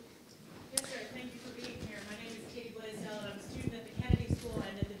 ma'am. Yes, sir. Thank you for being here. My name is Katie Blaisdell, and I'm a student at the Kennedy School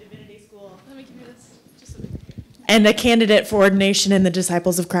and at the Divinity School. Let me give you this just so we can hear. And a candidate for ordination in the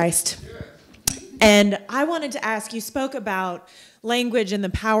Disciples of Christ. And I wanted to ask, you spoke about language and the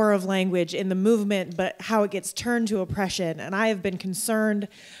power of language in the movement, but how it gets turned to oppression. And I have been concerned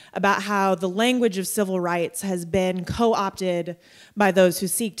about how the language of civil rights has been co-opted by those who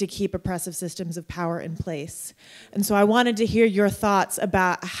seek to keep oppressive systems of power in place. And so I wanted to hear your thoughts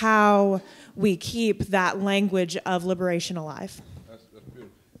about how we keep that language of liberation alive. That's beautiful.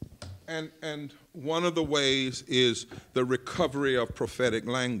 And one of the ways is the recovery of prophetic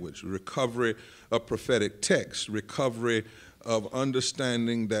language, recovery of prophetic text, recovery of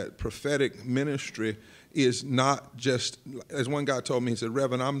understanding that prophetic ministry is not just, as one guy told me, he said,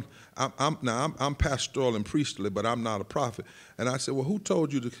 Reverend, I'm pastoral and priestly, but I'm not a prophet. And I said, well, who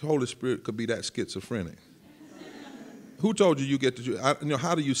told you the Holy Spirit could be that schizophrenic? Who told you get to,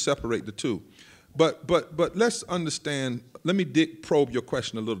 how do you separate the two? But let's understand, let me probe your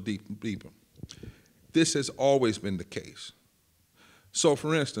question a little deeper. This has always been the case. So,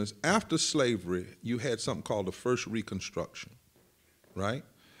 for instance, after slavery, you had something called the first Reconstruction, right?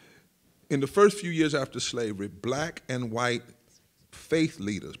 In the first few years after slavery, black and white faith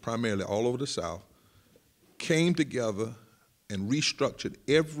leaders, primarily all over the South, came together and restructured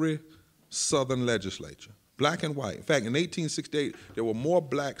every Southern legislature, black and white. In fact, in 1868, there were more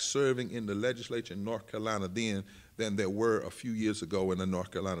blacks serving in the legislature in North Carolina then than there were a few years ago in the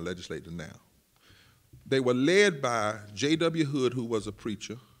North Carolina legislature now. They were led by J.W. Hood, who was a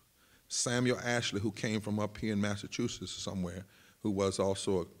preacher, Samuel Ashley, who came from up here in Massachusetts somewhere, who was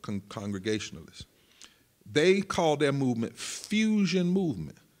also a congregationalist. They called their movement Fusion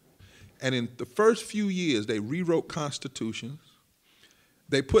Movement. And in the first few years, they rewrote constitutions.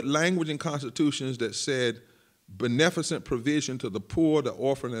 They put language in constitutions that said beneficent provision to the poor, the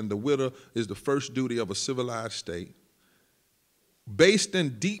orphan, and the widow is the first duty of a civilized state. Based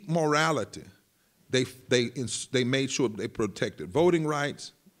in deep morality, they made sure they protected voting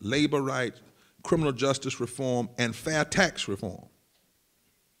rights, labor rights, criminal justice reform, and fair tax reform.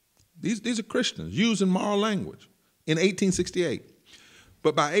 These are Christians using moral language in 1868.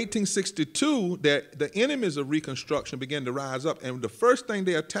 But by 1862, the enemies of Reconstruction began to rise up, and the first thing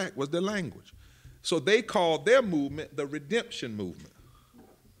they attacked was their language. So they called their movement the Redemption Movement.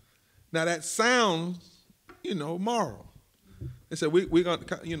 Now that sounds, moral. They said, we're going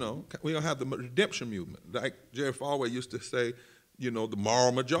to have the redemption movement, like Jerry Falwell used to say, the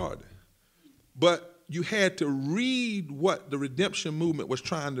moral majority. But you had to read what the redemption movement was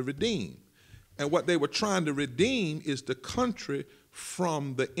trying to redeem. And what they were trying to redeem is the country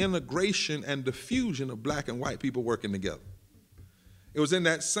from the integration and the fusion of black and white people working together. It was in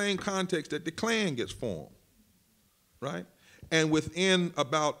that same context that the Klan gets formed, right? And in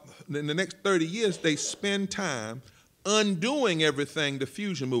the next 30 years, they spend time undoing everything, the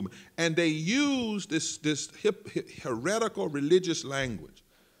fusion movement. And they use this heretical religious language,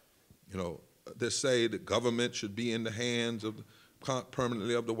 they say the government should be in the hands of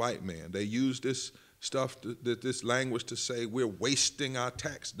permanently of the white man. They use this stuff, this language to say we're wasting our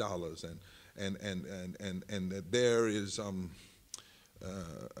tax dollars and that there is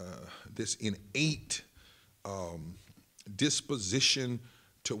this innate disposition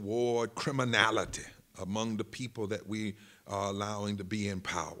toward criminality among the people that we are allowing to be in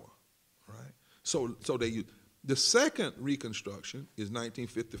power, right? So they use. The second Reconstruction is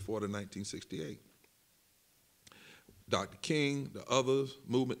 1954 to 1968. Dr. King, the others,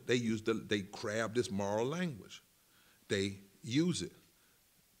 movement, they grabbed this moral language. They use it.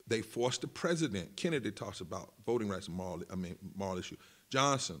 They forced the president. Kennedy talks about voting rights and moral issue.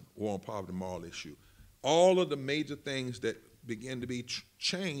 Johnson, war on poverty, moral issue. All of the major things that begin to be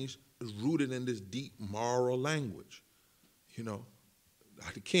changed is rooted in this deep moral language. You know,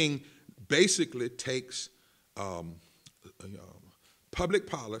 Dr. King basically takes public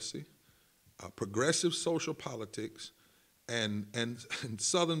policy, progressive social politics, and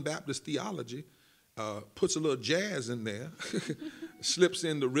Southern Baptist theology, puts a little jazz in there, slips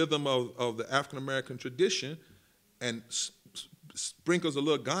in the rhythm of the African-American tradition, and sprinkles a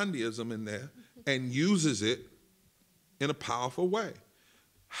little Gandhiism in there, and uses it in a powerful way.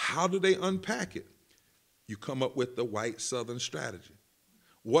 How do they unpack it? You come up with the white Southern strategy.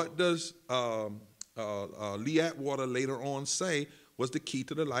 What does Lee Atwater later on say was the key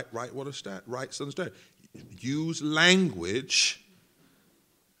to the right Southern strategy? Use language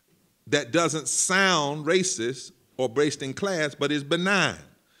that doesn't sound racist or based in class, but is benign.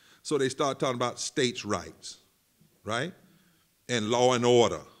 So they start talking about states' rights, right? And law and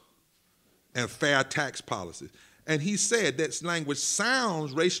order, and fair tax policies. And he said that language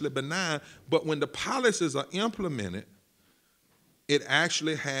sounds racially benign, but when the policies are implemented, it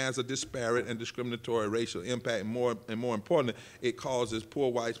actually has a disparate and discriminatory racial impact. And more importantly, it causes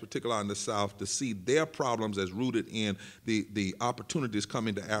poor whites, particularly in the South, to see their problems as rooted in the opportunities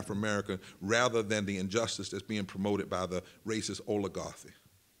coming to Afro-American rather than the injustice that's being promoted by the racist oligarchy.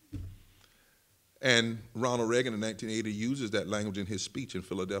 And Ronald Reagan in 1980 uses that language in his speech in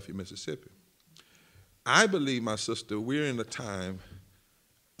Philadelphia, Mississippi. I believe, my sister, we're in a time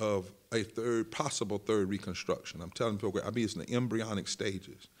of a possible third Reconstruction. I'm telling people, I mean, it's in the embryonic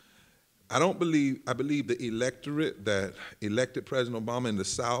stages. I believe the electorate that elected President Obama in the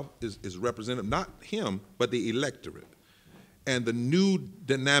South is representative, not him, but the electorate. And the new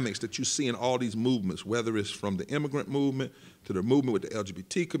dynamics that you see in all these movements, whether it's from the immigrant movement to the movement with the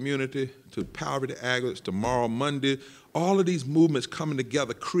LGBT community, to poverty aggregates, to Moral Monday, all of these movements coming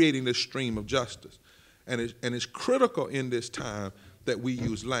together, creating this stream of justice. And it's critical in this time that we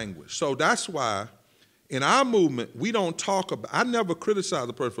use language. So that's why in our movement, we don't talk about, I never criticize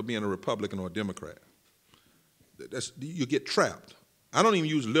a person for being a Republican or a Democrat. You get trapped. I don't even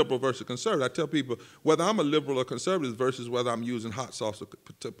use liberal versus conservative. I tell people whether I'm a liberal or conservative versus whether I'm using hot sauce or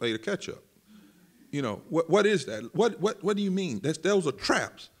tomato ketchup. You know, what is that? What do you mean? Those are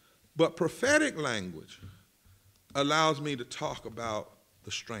traps. But prophetic language allows me to talk about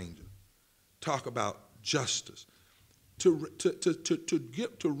the stranger, talk about justice, to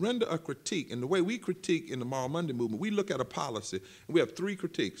render a critique. And the way we critique in the Moral Monday movement, we look at a policy, and we have three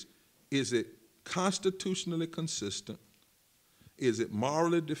critiques. Is it constitutionally consistent? Is it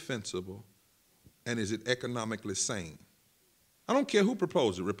morally defensible? And is it economically sane? I don't care who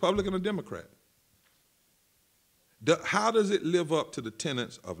proposed it, Republican or Democrat. How does it live up to the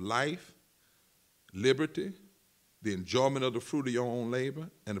tenets of life, liberty, the enjoyment of the fruit of your own labor,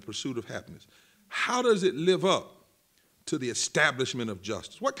 and the pursuit of happiness? How does it live up to the establishment of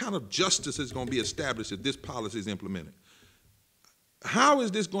justice? What kind of justice is going to be established if this policy is implemented? How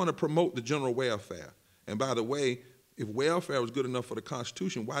is this going to promote the general welfare? And by the way, if welfare was good enough for the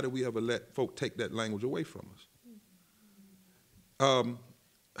Constitution, why did we ever let folk take that language away from us?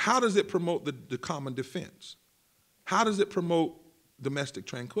 How does it promote the common defense? How does it promote domestic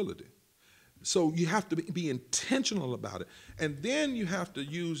tranquility? So you have to be intentional about it. And then you have to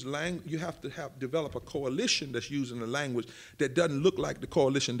use develop a coalition that's using the language that doesn't look like the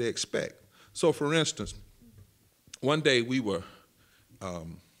coalition they expect. So for instance, one day we were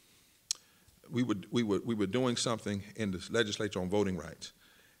doing something in the legislature on voting rights,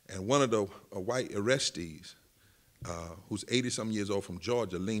 and one of the white arrestees, who's 80-some years old from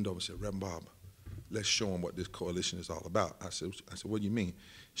Georgia, leaned over and said, "Reverend Barber, let's show them what this coalition is all about." I said, "What do you mean?"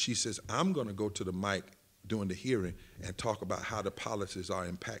 She says, "I'm going to go to the mic during the hearing and talk about how the policies are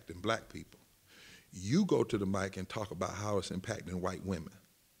impacting black people. You go to the mic and talk about how it's impacting white women."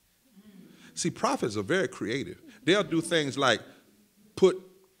 See, prophets are very creative. They'll do things like put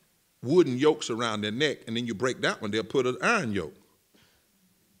wooden yokes around their neck, and then you break that one, they'll put an iron yoke.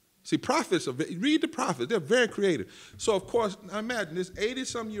 See, prophets read the prophets, they're very creative. So of course, I imagine this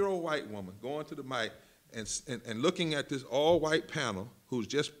 80-some-year-old white woman going to the mic and looking at this all-white panel who's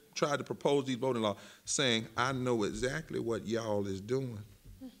just tried to propose these voting laws, saying, "I know exactly what y'all is doing.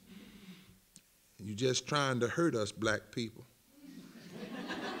 You're just trying to hurt us black people."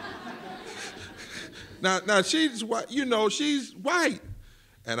 Now she's white, you know, she's white.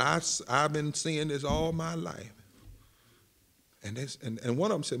 And I've been seeing this all my life. And one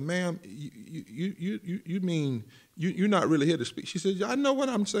of them said, "Ma'am, you mean you're not really here to speak?" She said, "I know what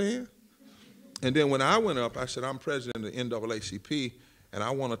I'm saying." And then when I went up, I said, "I'm president of the NAACP, And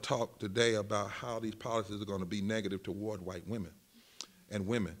I want to talk today about how these policies are going to be negative toward white women and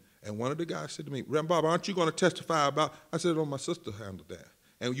women. And one of the guys said to me, Reverend Barber, aren't you going to testify about? I said, oh, my sister handled that.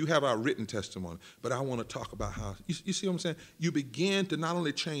 And you have our written testimony. But I want to talk about how, you see what I'm saying? You begin to not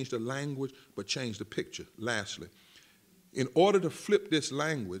only change the language, but change the picture. Lastly, in order to flip this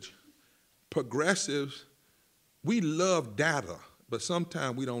language, progressives, we love data, but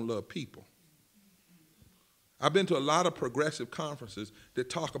sometimes we don't love people. I've been to a lot of progressive conferences that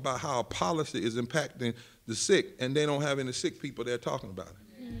talk about how policy is impacting the sick, and they don't have any sick people there talking about it.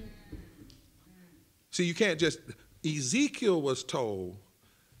 See, you can't just, Ezekiel was told,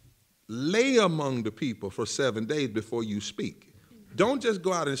 lay among the people for 7 days before you speak. Don't just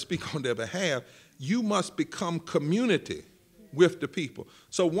go out and speak on their behalf. You must become community with the people.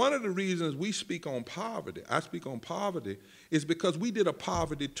 So one of the reasons we speak on poverty, I speak on poverty, is because we did a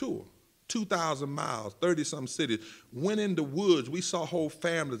poverty tour. 2,000 miles, 30-some cities, went in the woods. We saw whole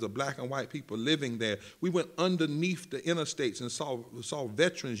families of black and white people living there. We went underneath the interstates and saw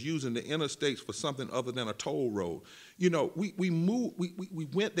veterans using the interstates for something other than a toll road. You know, we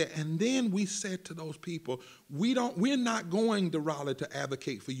went there, and then we said to those people, we're not going to Raleigh to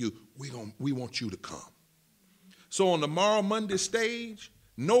advocate for you. We want you to come. So on the Tomorrow Monday stage,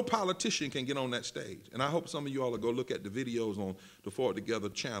 no politician can get on that stage. And I hope some of you all will go look at the videos on the Forward Together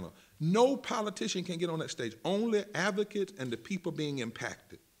channel. No politician can get on that stage. Only advocates and the people being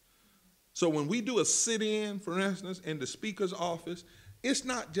impacted. So when we do a sit-in, for instance, in the speaker's office, it's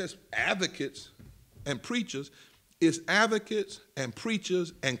not just advocates and preachers. It's advocates and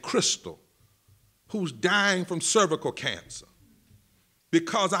preachers and Crystal, who's dying from cervical cancer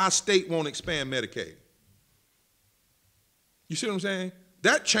because our state won't expand Medicaid. You see what I'm saying?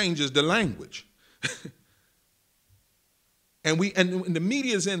 That changes the language. and the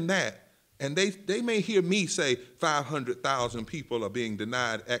media's in that, and they may hear me say 500,000 people are being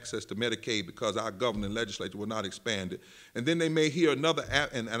denied access to Medicaid because our governing legislature will not expand it. And then they may hear another,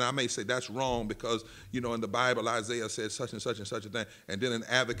 and I may say that's wrong because, you know, in the Bible, Isaiah says such and such and such a thing. And then an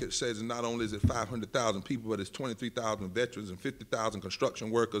advocate says not only is it 500,000 people, but it's 23,000 veterans and 50,000 construction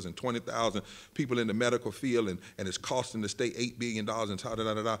workers and 20,000 people in the medical field, and it's costing the state $8 billion and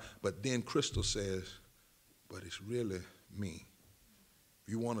ta-da-da-da-da. But then Crystal says, but it's really me.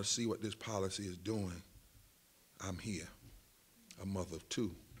 If you want to see what this policy is doing, I'm here, a mother of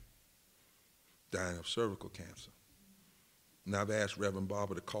 2, dying of cervical cancer. And I've asked Reverend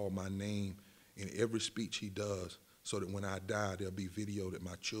Barber to call my name in every speech he does so that when I die, there'll be video that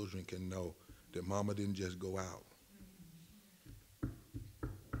my children can know that mama didn't just go out.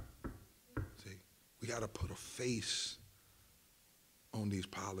 See, we got to put a face on these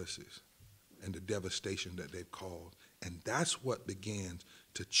policies and the devastation that they've caused. And that's what begins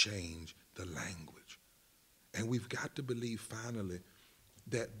to change the language. And we've got to believe finally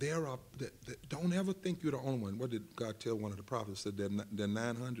that that don't ever think you're the only one. What did God tell one of the prophets? Said they're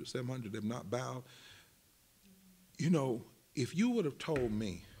 900, 700, they've not bowed. You know, if you would have told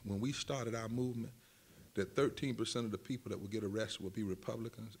me when we started our movement that 13% of the people that would get arrested would be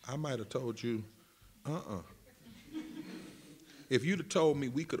Republicans, I might have told you, If you'd have told me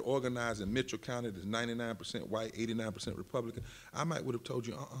we could organize in Mitchell County that's 99% white, 89% Republican, I might would have told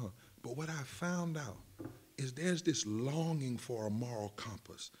you, But what I found out is there's this longing for a moral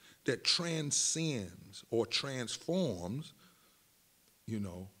compass that transcends or transforms, you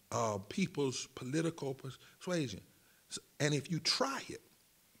know, people's political persuasion. And if you try it,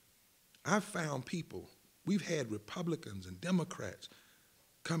 I've found people, we've had Republicans and Democrats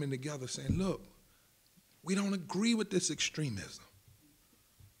coming together saying, look, we don't agree with this extremism.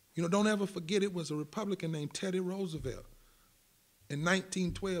 You know, don't ever forget it was a Republican named Teddy Roosevelt in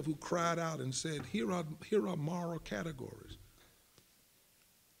 1912 who cried out and said, here are moral categories: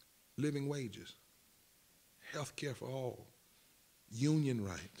 living wages, health care for all, union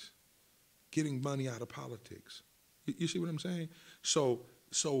rights, getting money out of politics. You see what I'm saying? So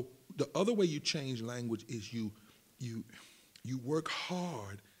the other way you change language is you work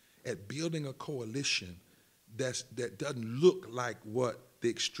hard at building a coalition that doesn't look like what the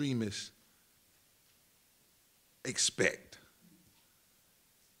extremists expect.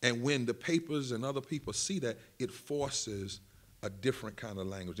 And when the papers and other people see that, it forces a different kind of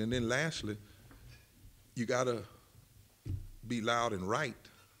language. And then lastly, you gotta be loud and right.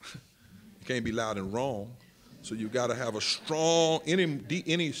 You can't be loud and wrong. So you gotta have a strong,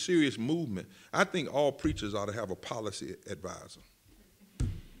 any serious movement. I think all preachers ought to have a policy advisor.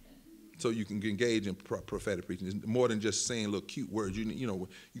 so you can engage in prophetic preaching. It's more than just saying little cute words. You know,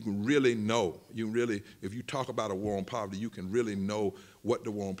 you can really know. If you talk about a war on poverty, you can really know what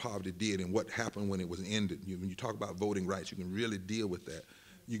the war on poverty did and what happened when it was ended. When you talk about voting rights, you can really deal with that.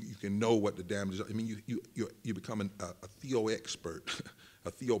 You can know what the damages are. I mean, you become a theo expert,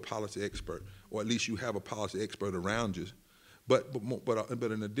 a theopolicy expert, or at least you have a policy expert around you. But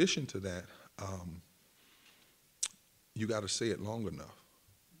in addition to that, you got to say it long enough.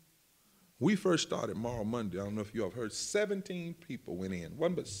 We first started Moral Monday. I don't know if you all have heard. 17 people went in,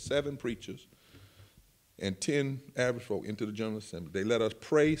 one but 7 preachers and 10 average folk into the General Assembly. They let us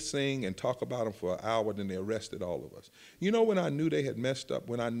pray, sing, and talk about them for an hour, then they arrested all of us. You know when I knew they had messed up,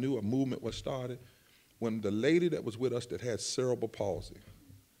 when I knew a movement was started? When the lady that was with us that had cerebral palsy,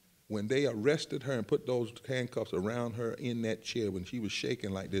 when they arrested her and put those handcuffs around her in that chair, when she was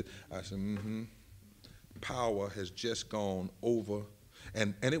shaking like this, I said, power has just gone over.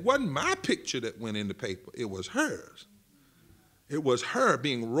 And it wasn't my picture that went in the paper. It was hers. It was her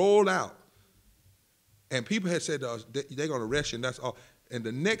being rolled out. And people had said to us, they're going to arrest you, and that's all. And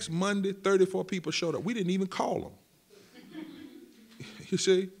the next Monday, 34 people showed up. We didn't even call them. You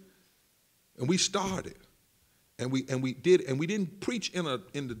see? And we started. And we didn't preach in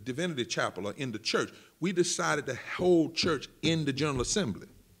the Divinity Chapel or in the church. We decided to hold church in the General Assembly.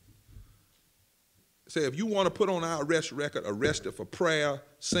 Say, if you want to put on our arrest record, arrested for prayer,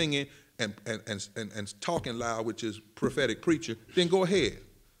 singing, and talking loud, which is prophetic preaching, then go ahead.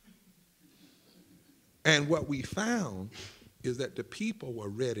 And what we found is that the people were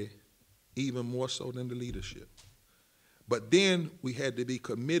ready even more so than the leadership. But then we had to be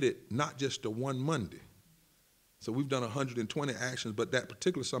committed not just to one Monday. So we've done 120 actions, but that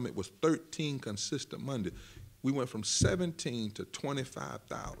particular summit was 13 consistent Mondays. We went from 17 to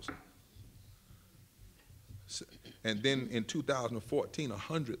 25,000. And then in 2014,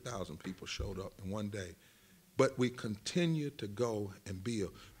 100,000 people showed up in one day. But we continued to go and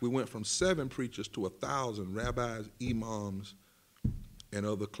build. We went from 7 preachers to 1,000 rabbis, imams, and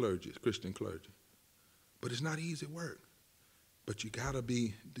other clergy, Christian clergy. But it's not easy work. But you gotta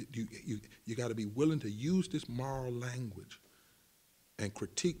be willing to use this moral language and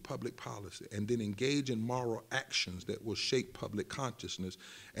critique public policy, and then engage in moral actions that will shape public consciousness,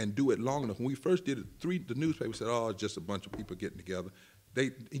 and do it long enough. When we first did it, the newspapers said, oh, it's just a bunch of people getting together.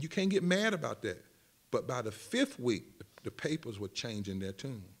 You can't get mad about that. But by the 5th week, the papers were changing their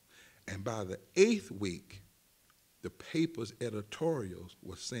tune. And by the 8th week, the paper's editorials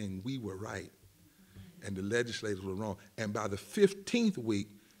were saying we were right and the legislators were wrong. And by the 15th week,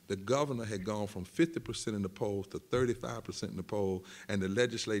 the governor had gone from 50% in the polls to 35% in the poll, and the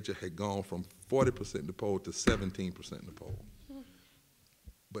legislature had gone from 40% in the poll to 17% in the poll.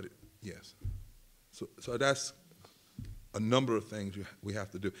 But yes, so that's a number of things we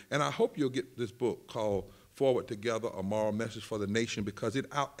have to do. And I hope you'll get this book called Forward Together, A Moral Message for the Nation, because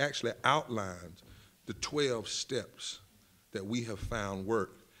it actually outlines the 12 steps that we have found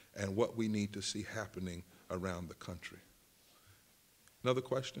work and what we need to see happening around the country. Another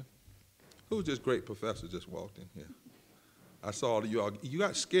question? Who's this great professor just walked in here? I saw all of you all. You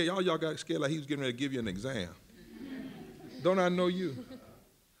got scared. Y'all got scared like he was getting ready to give you an exam. Don't I know you?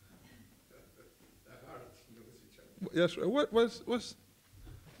 Yes. What's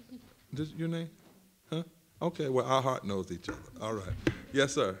this your name? Huh? Okay. Well, our heart knows each other. All right.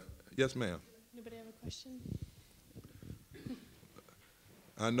 Yes, sir. Yes, ma'am. Anybody have a question?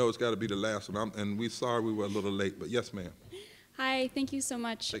 I know it's got to be the last one, and we're sorry we were a little late, but yes, ma'am. Hi, thank you so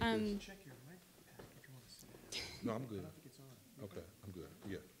much. Check your mic if you want to say. No, I'm good. Okay, I'm good.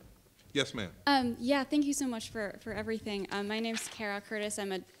 Yeah. Yes, ma'am. Yeah, thank you so much for everything. My name's Kara Curtis.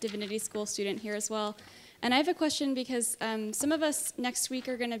 I'm a Divinity School student here as well. And I have a question because some of us next week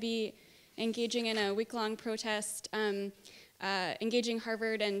are going to be engaging in a week-long protest, engaging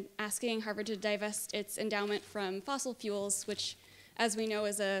Harvard and asking Harvard to divest its endowment from fossil fuels, which, as we know,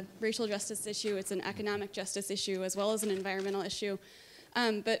 is a racial justice issue. It's an economic justice issue as well as an environmental issue.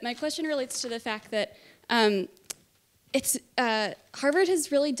 But my question relates to the fact that Harvard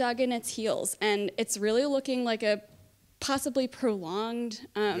has really dug in its heels, and it's really looking like a possibly prolonged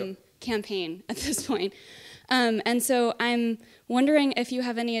campaign at this point. And so I'm wondering if you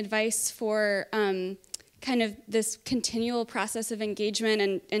have any advice for kind of this continual process of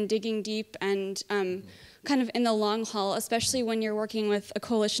engagement and digging deep and kind of in the long haul, especially when you're working with a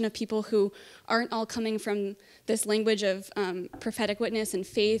coalition of people who aren't all coming from this language of prophetic witness and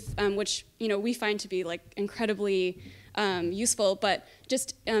faith, which we find to be like incredibly useful, but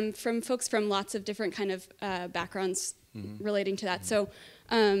just from folks from lots of different kind of backgrounds relating to that. So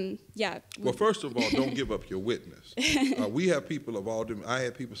Yeah. Well, first of all, don't give up your witness. We have people of all different, I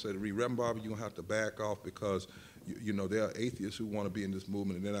had people say to me, Reverend Barber, you're going to have to back off because, you know, there are atheists who want to be in this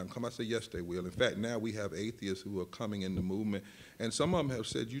movement and they're not come. I say, yes, they will. In fact, now we have atheists who are coming in the movement, and some of them have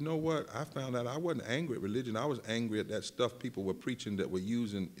said, you know what, I found out I wasn't angry at religion. I was angry at that stuff people were preaching that were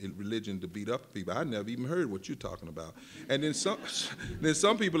using religion to beat up people. I never even heard what you're talking about. And then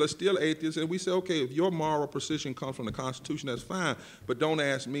some people are still atheists, and we say, okay, if your moral position comes from the Constitution, that's fine, but don't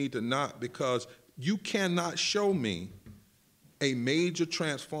ask me to not, because you cannot show me a major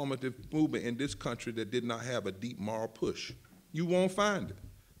transformative movement in this country that did not have a deep moral push. You won't find it.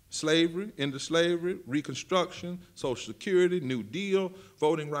 Slavery, end of slavery, Reconstruction, Social Security, New Deal,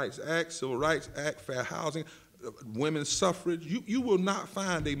 Voting Rights Act, Civil Rights Act, fair housing, women's suffrage. You will not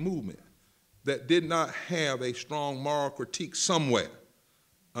find a movement that did not have a strong moral critique somewhere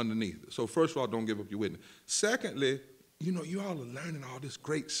underneath it. So first of all, don't give up your witness. Secondly, you know, you all are learning all this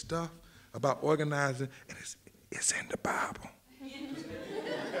great stuff about organizing, and it's in the Bible.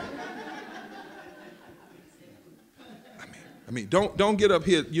 I mean, don't get up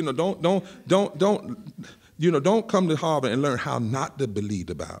here. You know, don't come to Harvard and learn how not to believe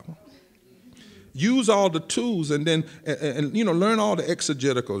the Bible. Use all the tools, and then you know, learn all the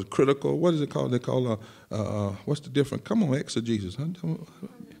exegetical, critical. What is it called? They call what's the difference? Come on, exegesis,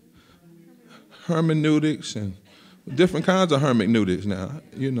 hermeneutics, and different kinds of hermeneutics now.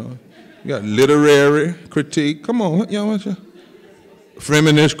 You know, you got literary critique. Come on, y'all, what's your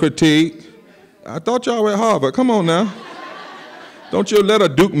feminist critique? I thought y'all were at Harvard. Come on now. Don't you let a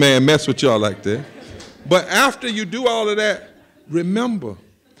Duke man mess with y'all like that. But after you do all of that, remember,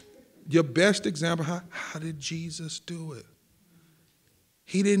 your best example, how did Jesus do it?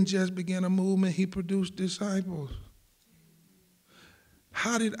 He didn't just begin a movement, he produced disciples.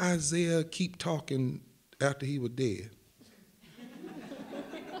 How did Isaiah keep talking after he was dead?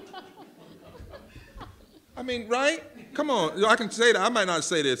 I mean, right? Come on, I can say that. I might not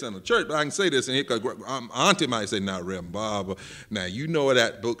say this in the church, but I can say this in here because Auntie might say, now, Reverend Barber, now you know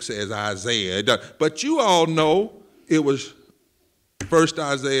that book says Isaiah. But you all know it was first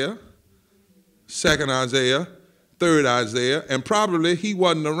Isaiah, second Isaiah, third Isaiah, and probably he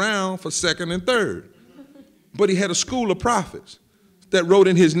wasn't around for second and third. But he had a school of prophets that wrote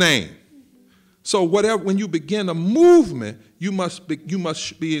in his name. So whatever, when you begin a movement, you must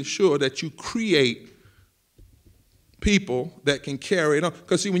be ensured that you create people that can carry it on.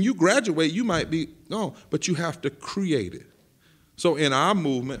 Because see, when you graduate, you might be gone, but you have to create it. So in our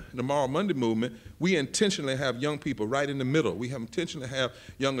movement, the Moral Monday movement, we intentionally have young people right in the middle. We have intentionally have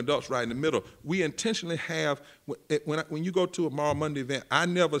young adults right in the middle. We intentionally have, when you go to a Moral Monday event, I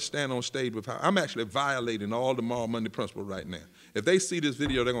never stand on stage with, I'm actually violating all the Moral Monday principles right now. If they see this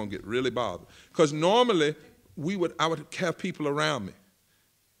video, they're going to get really bothered. Because normally, I would have people around me.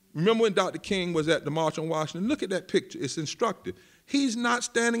 Remember when Dr. King was at the March on Washington? Look at that picture. It's instructive. He's not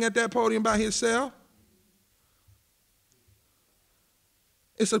standing at that podium by himself.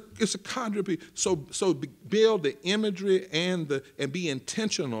 It's a cadre of people. So build the imagery and be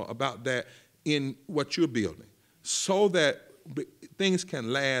intentional about that in what you're building, so that things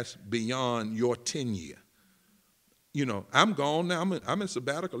can last beyond your tenure. You know, I'm gone now. I'm in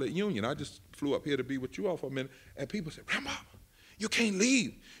sabbatical at Union. I just flew up here to be with you all for a minute, and people say, "Grandma, you can't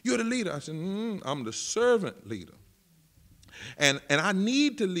leave. You're the leader." I said, I'm the servant leader. And I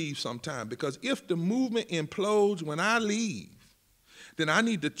need to leave sometime, because if the movement implodes when I leave, then I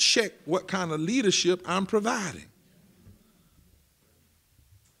need to check what kind of leadership I'm providing.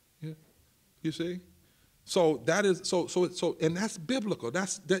 Yeah. You see? So that is and that's biblical.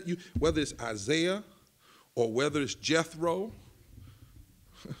 Whether it's Isaiah or whether it's Jethro,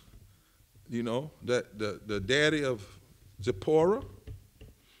 you know, that the daddy of Zipporah,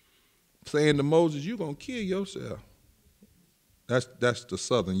 saying to Moses, "You're gonna kill yourself." That's the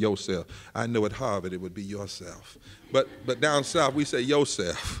Southern yourself. I know at Harvard it would be yourself, but down south we say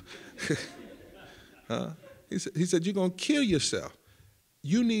yourself. Huh? He said, "You're gonna kill yourself."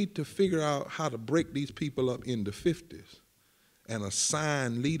 You need to figure out how to break these people up into 50s and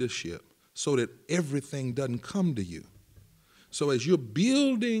assign leadership so that everything doesn't come to you. So as you're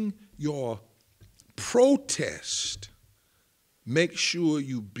building your protest, make sure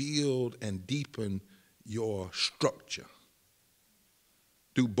you build and deepen your structure.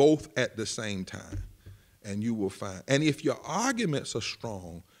 Do both at the same time, and you will find. And if your arguments are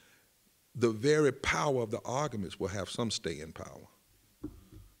strong, the very power of the arguments will have some staying power.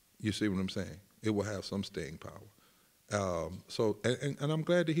 You see what I'm saying? It will have some staying power. And I'm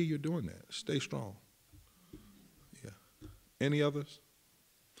glad to hear you're doing that. Stay strong. Yeah. Any others?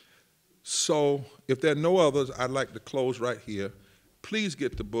 So if there are no others, I'd like to close right here. please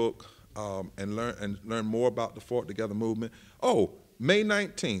get the book and learn more about the Fort Together movement. Oh, May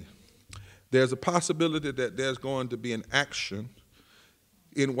 19th, there's a possibility that there's going to be an action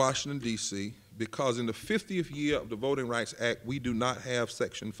in Washington, D.C., because in the 50th year of the Voting Rights Act, we do not have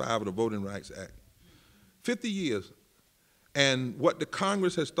Section 5 of the Voting Rights Act. 50 years. And what the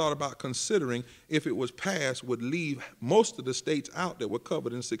Congress has thought about considering, if it was passed, would leave most of the states out that were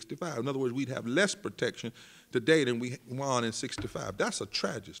covered in 65. In other words, we'd have less protection today than we won in 65. That's a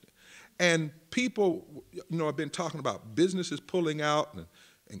tragedy. And people, have been talking about businesses pulling out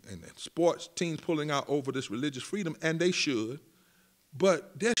and sports teams pulling out over this religious freedom, and they should.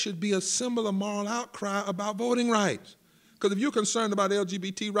 But there should be a similar moral outcry about voting rights. Because if you're concerned about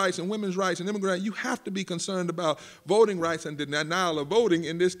LGBT rights and women's rights and immigrant rights, you have to be concerned about voting rights and the denial of voting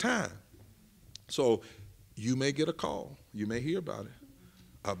in this time. So you may get a call, you may hear about it,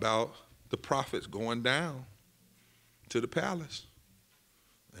 about the prophets going down to the palace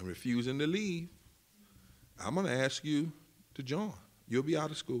and refusing to leave. I'm going to ask you to join. You'll be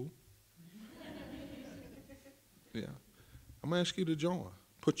out of school. Yeah. I'm going to ask you to join.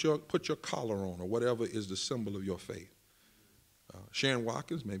 Put your collar on or whatever is the symbol of your faith. Sharon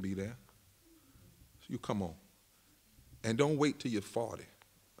Watkins may be there. So you come on. And don't wait till you're 40,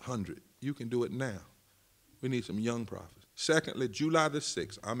 100. You can do it now. We need some young prophets. Secondly, July the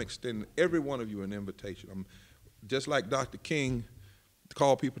 6th, I'm extending every one of you an invitation. I'm just like Dr. King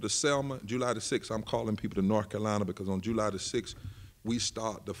called people to Selma. July the 6th, I'm calling people to North Carolina, because on July the 6th, we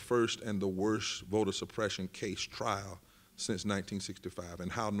start the first and the worst voter suppression case trial since 1965.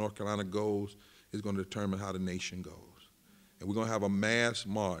 And how North Carolina goes is going to determine how the nation goes. And we're going to have a mass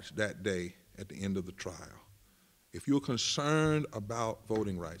march that day at the end of the trial. If you're concerned about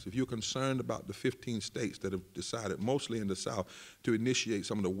voting rights, if you're concerned about the 15 states that have decided, mostly in the South, to initiate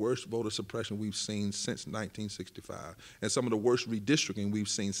some of the worst voter suppression we've seen since 1965, and some of the worst redistricting we've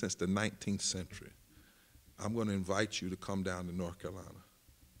seen since the 19th century, I'm going to invite you to come down to North Carolina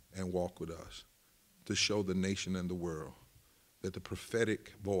and walk with us to show the nation and the world that the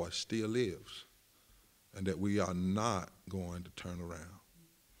prophetic voice still lives, and that we are not going to turn around.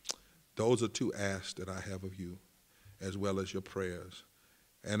 Those are two asks that I have of you, as well as your prayers.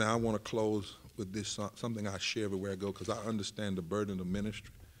 And I want to close with this, something I share everywhere I go, because I understand the burden of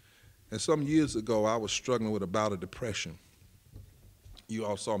ministry. And some years ago, I was struggling with a bout of depression. You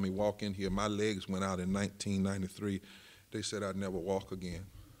all saw me walk in here. My legs went out in 1993. They said I'd never walk again,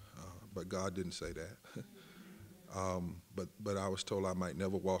 but God didn't say that. But I was told I might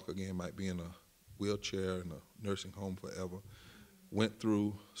never walk again, might be in a wheelchair in a nursing home forever. Went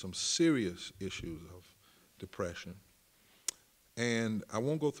through some serious issues of depression. And I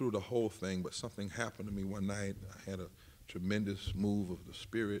won't go through the whole thing, but something happened to me one night. I had a tremendous move of the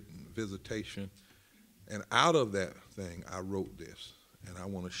Spirit and visitation. And out of that thing, I wrote this, and I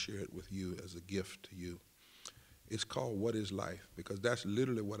want to share it with you as a gift to you. It's called What is Life? Because that's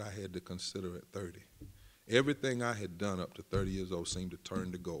literally what I had to consider at 30. Everything I had done up to 30 years old seemed to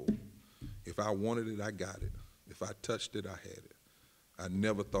turn to gold. If I wanted it, I got it. If I touched it, I had it. I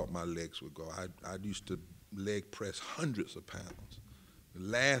never thought my legs would go. I used to leg press hundreds of pounds. The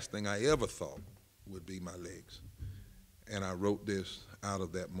last thing I ever thought would be my legs. And I wrote this out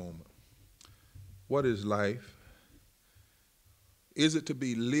of that moment. What is life? Is it to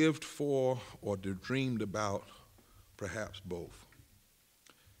be lived for or dreamed about? Perhaps both.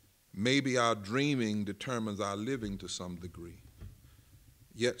 Maybe our dreaming determines our living to some degree.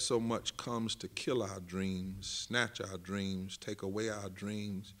 Yet so much comes to kill our dreams, snatch our dreams, take away our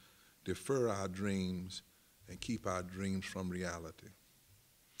dreams, defer our dreams, and keep our dreams from reality.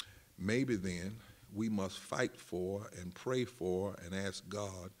 Maybe then we must fight for and pray for and ask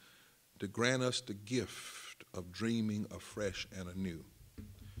God to grant us the gift of dreaming afresh and anew,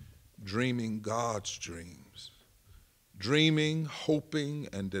 dreaming God's dreams, dreaming, hoping,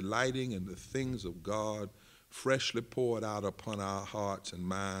 and delighting in the things of God freshly poured out upon our hearts and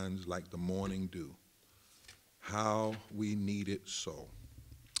minds like the morning dew. How we need it so.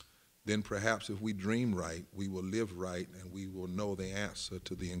 Then perhaps if we dream right, we will live right, and we will know the answer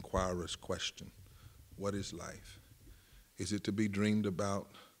to the inquirer's question. What is life? Is it to be dreamed about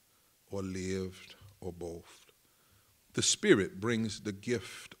or lived or both? The Spirit brings the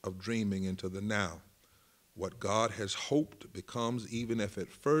gift of dreaming into the now. What God has hoped becomes, even if at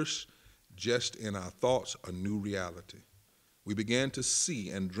first just in our thoughts, a new reality. We began to see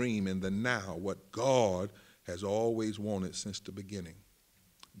and dream in the now what God has always wanted since the beginning.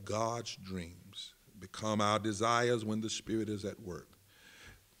 God's dreams become our desires when the Spirit is at work.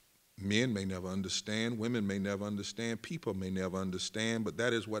 Men may never understand, women may never understand, people may never understand, but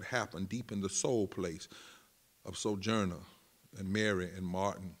that is what happened deep in the soul place of Sojourner and Mary and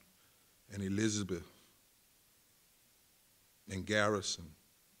Martin and Elizabeth and Garrison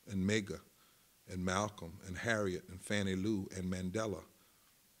and Mega and Malcolm and Harriet and Fannie Lou and Mandela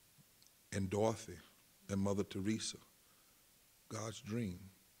and Dorothy and Mother Teresa. God's dream.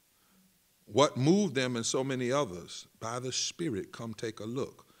 What moved them and so many others? By the Spirit, come take a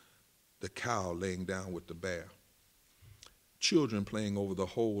look. The cow laying down with the bear. Children playing over the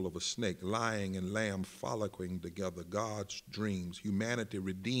hole of a snake, lion and lamb frolicking together, God's dreams, humanity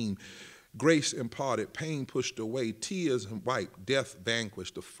redeemed, grace imparted, pain pushed away, tears wiped, death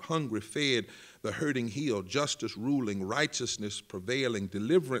vanquished, the hungry fed, the hurting healed, justice ruling, righteousness prevailing,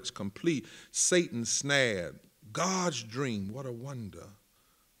 deliverance complete, Satan snared. God's dream, what a wonder,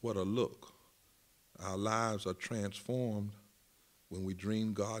 what a look. Our lives are transformed when we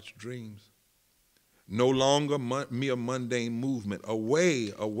dream God's dreams. No longer mere mundane movement,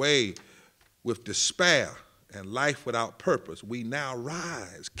 away with despair and life without purpose. We now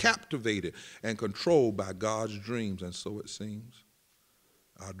rise, captivated and controlled by God's dreams, and so it seems.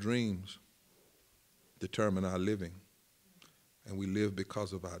 Our dreams determine our living, and we live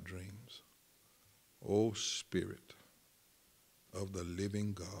because of our dreams. O Spirit of the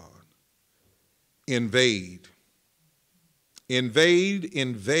living God, invade.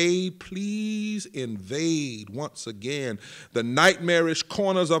 Invade, please invade once again the nightmarish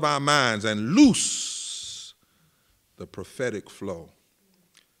corners of our minds and loose the prophetic flow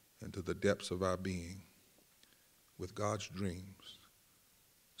into the depths of our being with God's dreams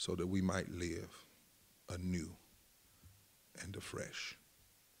so that we might live anew and afresh.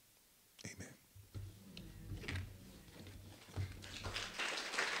 Amen.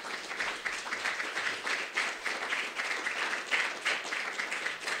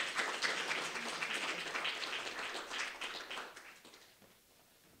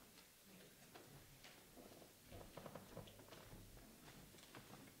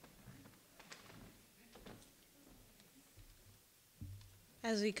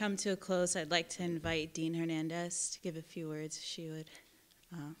 As we come to a close, I'd like to invite Dean Hernandez to give a few words. She would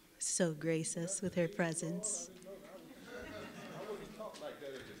so grace us with her presence. I wouldn't talk like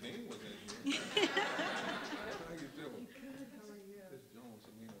that if the dean was in here. How you doing? This Jones,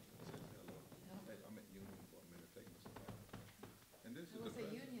 Selena says hello. Hey, I'm at Union for a minute, taking us around. And this is the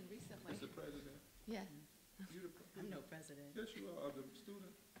president. Union recently. This is the president. Yeah. I'm no president. Yes, you are. The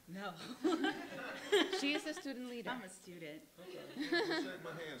student. No. She is a student leader. I'm a student. Okay. Well, shake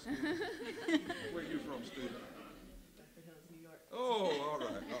my hand, student. Where you from, student? Dr. Hills, New York. Oh, all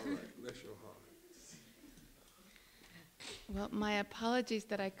right. Bless your heart. Well, my apologies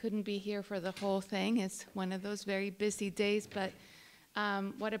that I couldn't be here for the whole thing. It's one of those very busy days, but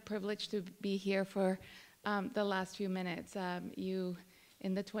what a privilege to be here for the last few minutes.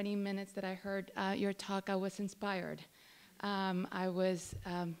 In the 20 minutes that I heard your talk, I was inspired. I was,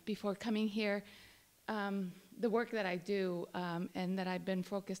 before coming here, the work that I do and that I've been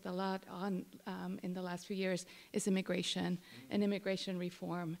focused a lot on in the last few years is immigration and immigration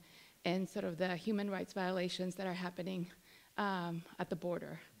reform and sort of the human rights violations that are happening at the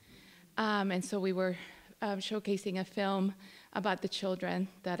border. And so we were showcasing a film about the children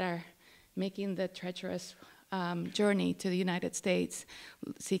that are making the treacherous journey to the United States,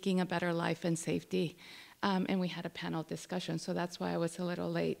 seeking a better life and safety. And we had a panel discussion, so that's why I was a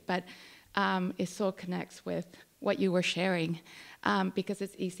little late. But it so connects with what you were sharing, because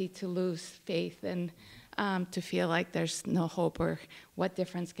it's easy to lose faith and to feel like there's no hope or what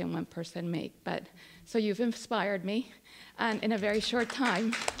difference can one person make. But so you've inspired me, and in a very short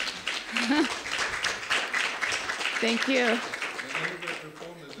time. Thank you. And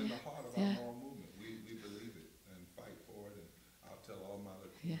reform is in the heart of our moral movement. We believe it and fight for it, and I'll tell all my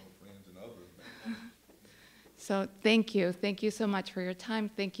friends and others. So thank you. Thank you so much for your time.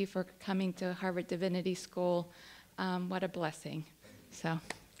 Thank you for coming to Harvard Divinity School. What a blessing. So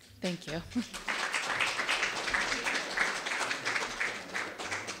thank you.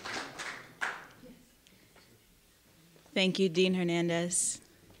 Thank you, Dean Hernandez.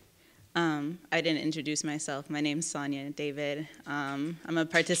 I didn't introduce myself. My name's Sonia David. I'm a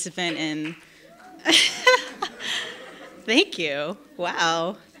participant in... Thank you.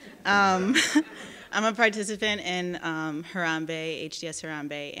 Wow. I'm a participant in Harambe, HDS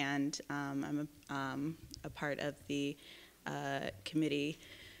Harambe, and I'm a part of the committee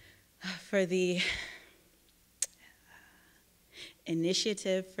for the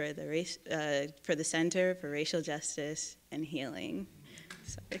initiative for the Center for Racial Justice and Healing.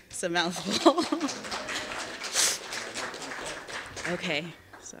 Sorry, it's a mouthful. Okay,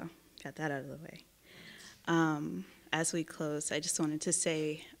 so got that out of the way. As we close, I just wanted to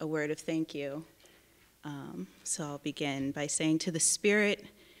say a word of thank you So I'll begin by saying, to the spirit,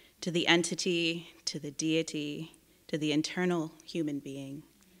 to the entity, to the deity, to the internal human being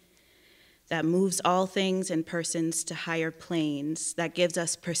that moves all things and persons to higher planes, that gives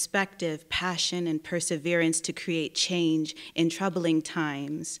us perspective, passion, and perseverance to create change in troubling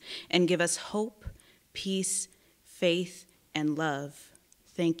times, and give us hope, peace, faith, and love.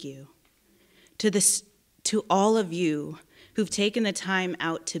 Thank you. To all of you who've taken the time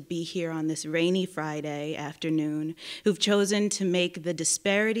out to be here on this rainy Friday afternoon, who've chosen to make the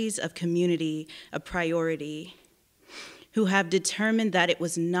disparities of community a priority, who have determined that it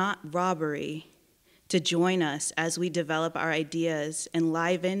was not robbery to join us as we develop our ideas,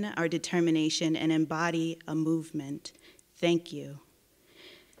 enliven our determination, and embody a movement. Thank you.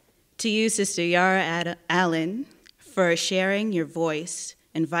 To you, Sister Yara Allen, for sharing your voice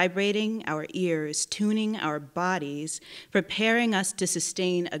and vibrating our ears, tuning our bodies, preparing us to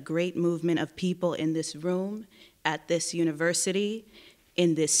sustain a great movement of people in this room, at this university,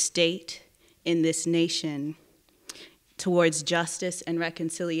 in this state, in this nation, towards justice and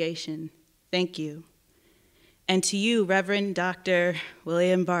reconciliation. Thank you. And to you, Reverend Dr.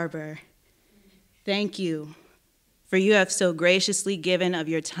 William Barber, thank you, for you have so graciously given of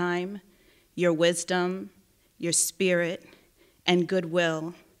your time, your wisdom, your spirit, and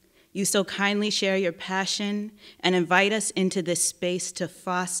goodwill. You so kindly share your passion and invite us into this space to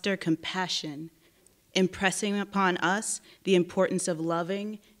foster compassion, impressing upon us the importance of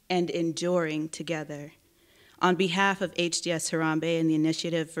loving and enduring together. On behalf of HDS Harambe and the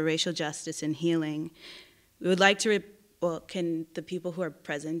Initiative for Racial Justice and Healing, we would like to, can the people who are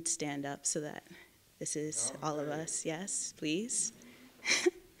present stand up so that this is all of us? Yes, please.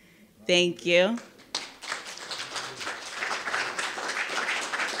 Thank you.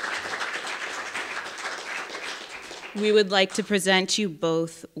 We would like to present you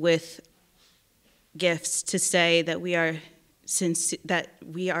both with gifts to say that we are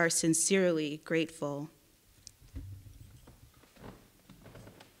sincerely grateful.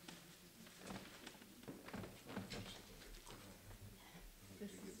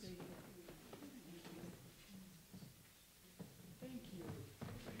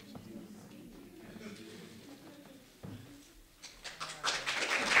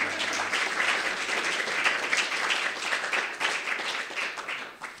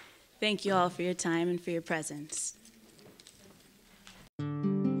 Thank you all for your time and for your presence.